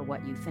responsible for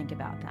what you think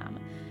about them.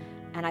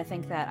 And I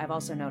think that I've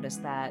also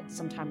noticed that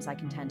sometimes I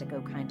can tend to go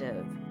kind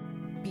of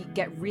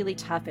get really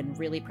tough and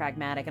really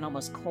pragmatic and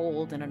almost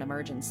cold in an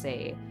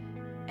emergency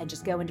and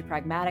just go into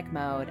pragmatic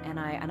mode. And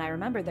I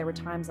remember there were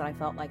times that I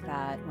felt like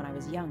that when I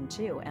was young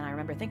too. And I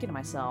remember thinking to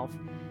myself,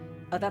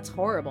 oh, that's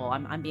horrible.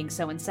 I'm being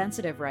so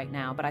insensitive right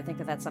now. But I think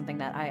that that's something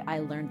that I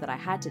learned that I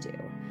had to do.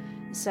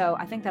 So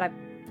I think that I've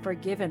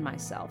forgiven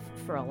myself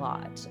for a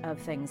lot of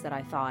things that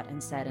I thought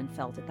and said and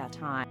felt at that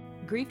time.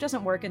 Grief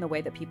doesn't work in the way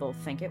that people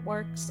think it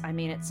works. I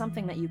mean, it's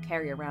something that you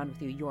carry around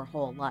with you your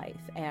whole life.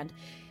 And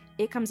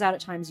it comes out at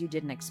times you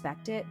didn't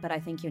expect it, but I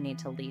think you need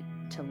to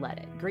let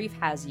it. Grief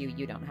has you,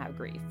 you don't have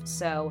grief.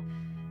 So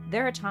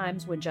there are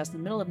times when just in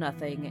the middle of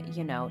nothing,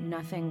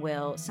 nothing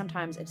will,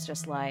 sometimes it's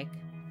just like,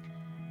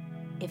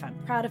 if I'm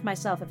proud of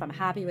myself, if I'm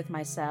happy with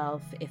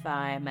myself, if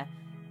I'm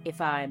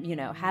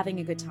having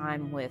a good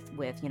time with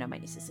my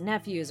nieces and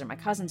nephews or my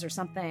cousins or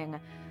something,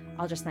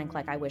 I'll just think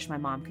like, I wish my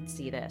mom could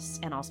see this,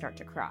 and I'll start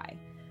to cry.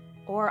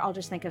 Or I'll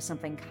just think of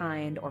something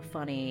kind or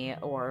funny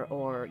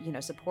or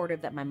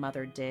supportive that my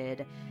mother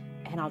did,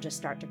 and I'll just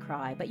start to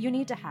cry. But you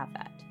need to have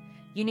that.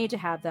 You need to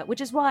have that, which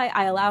is why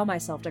I allow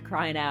myself to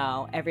cry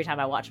now every time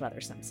I watch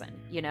Mother Simpson.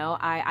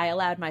 I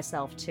allowed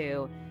myself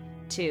to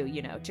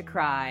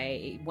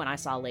cry when I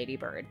saw Lady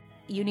Bird.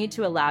 You need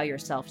to allow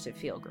yourself to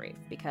feel grief,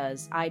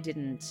 because I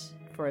didn't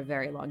for a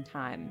very long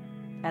time.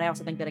 And I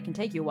also think that it can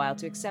take you a while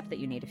to accept that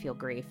you need to feel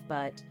grief,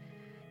 but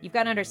you've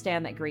got to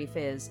understand that grief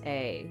is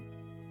it's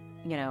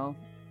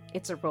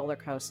a roller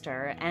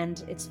coaster.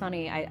 And it's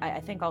funny, I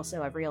think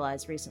also I've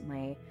realized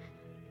recently,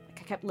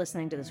 I kept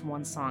listening to this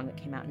one song that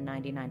came out in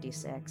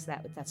 1996.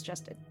 That's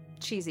just a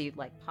cheesy,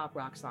 like, pop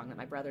rock song that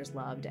my brothers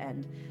loved.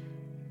 And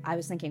I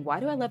was thinking, why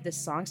do I love this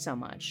song so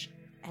much?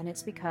 And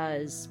it's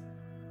because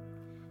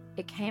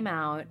it came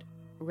out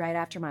right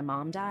after my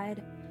mom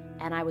died,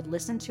 and I would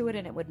listen to it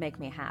and it would make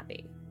me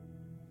happy.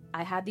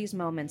 I had these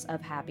moments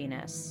of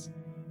happiness,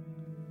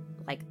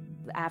 like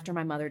after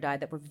my mother died,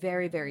 that were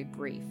very, very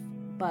brief.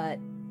 But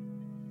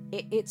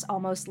it's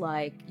almost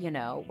like,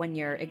 when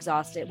you're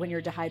exhausted, when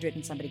you're dehydrated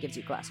and somebody gives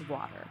you a glass of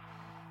water.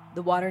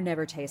 The water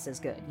never tastes as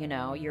good,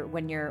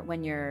 when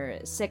you're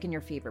sick and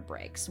your fever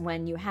breaks,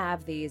 when you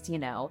have these,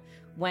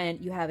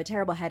 when you have a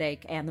terrible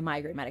headache and the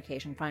migraine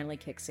medication finally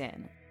kicks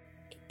in.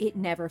 It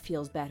never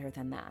feels better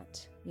than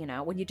that.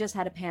 When you just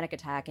had a panic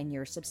attack and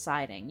you're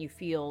subsiding, you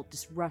feel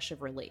this rush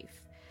of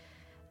relief.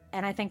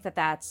 And I think that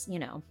that's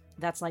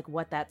like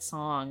what that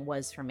song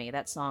was for me.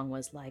 That song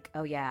was like,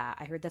 oh yeah,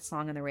 I heard that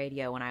song on the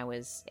radio when I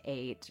was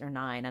 8 or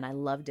 9 and I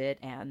loved it.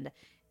 And,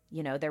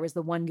 there was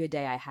the one good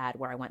day I had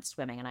where I went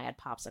swimming and I had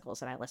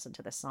popsicles and I listened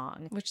to this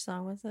song. Which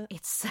song was it?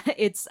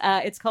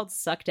 It's called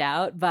Sucked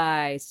Out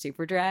by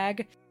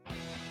Superdrag.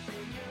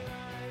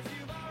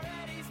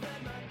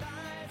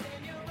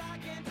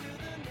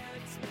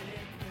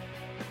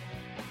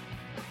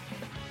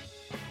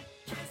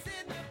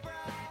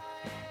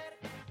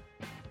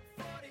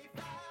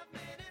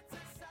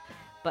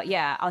 But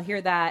yeah, I'll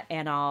hear that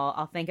and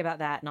I'll think about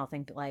that and I'll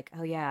think like,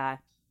 oh yeah,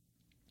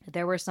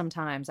 there were some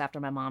times after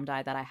my mom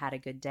died that I had a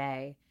good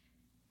day.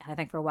 And I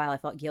think for a while I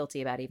felt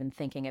guilty about even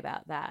thinking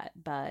about that.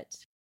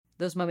 But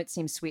those moments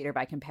seem sweeter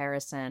by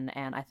comparison.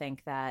 And I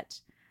think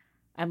that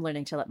I'm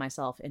learning to let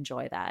myself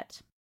enjoy that.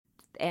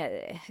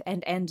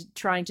 And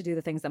trying to do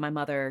the things that my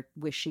mother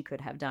wished she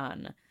could have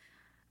done.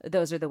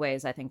 Those are the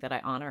ways I think that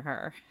I honor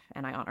her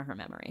and I honor her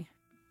memory.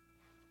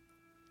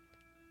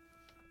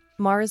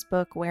 Mara's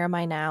book, Where Am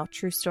I Now?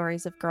 True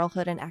Stories of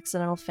Girlhood and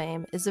Accidental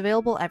Fame, is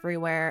available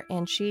everywhere,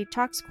 and she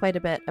talks quite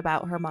a bit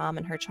about her mom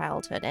and her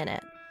childhood in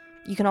it.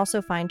 You can also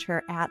find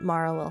her at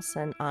Mara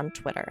Wilson on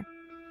Twitter.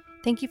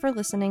 Thank you for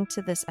listening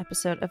to this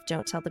episode of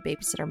Don't Tell the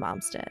Babysitter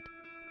Moms Did.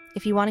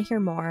 If you want to hear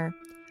more,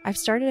 I've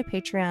started a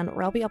Patreon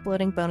where I'll be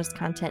uploading bonus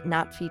content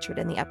not featured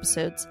in the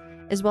episodes,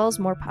 as well as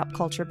more pop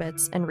culture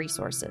bits and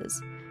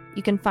resources.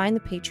 You can find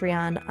the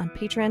Patreon on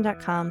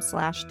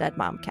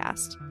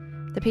patreon.com/deadmomcast.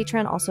 The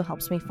Patreon also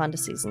helps me fund a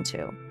season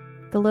 2.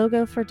 The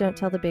logo for Don't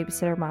Tell the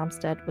Babysitter Moms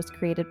Dead was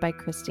created by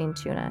Christine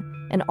Tuna,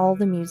 and all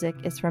the music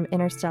is from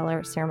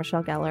Interstellar, Sarah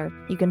Michelle Gellar.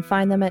 You can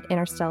find them at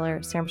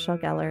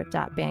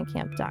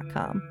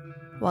interstellar.sarahmichellegellar.bandcamp.com.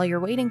 While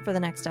you're waiting for the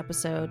next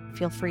episode,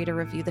 feel free to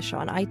review the show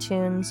on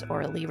iTunes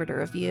or leave it a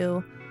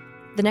review.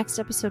 The next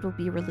episode will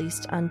be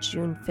released on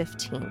June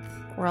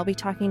 15th, where I'll be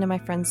talking to my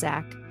friend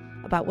Zach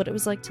about what it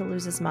was like to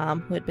lose his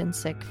mom, who had been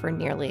sick for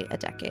nearly a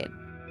decade.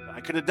 I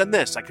could have done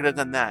this, I could have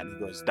done that. And he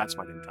goes, that's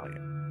why I didn't tell you.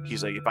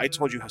 He's like, if I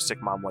told you how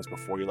sick mom was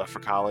before you left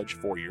for college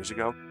 4 years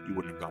ago, you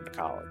wouldn't have gone to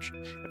college.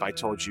 If I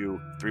told you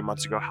 3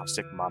 months ago how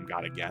sick mom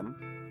got again,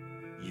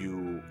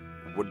 you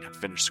wouldn't have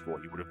finished school.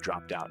 You would have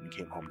dropped out and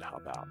came home to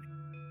help out.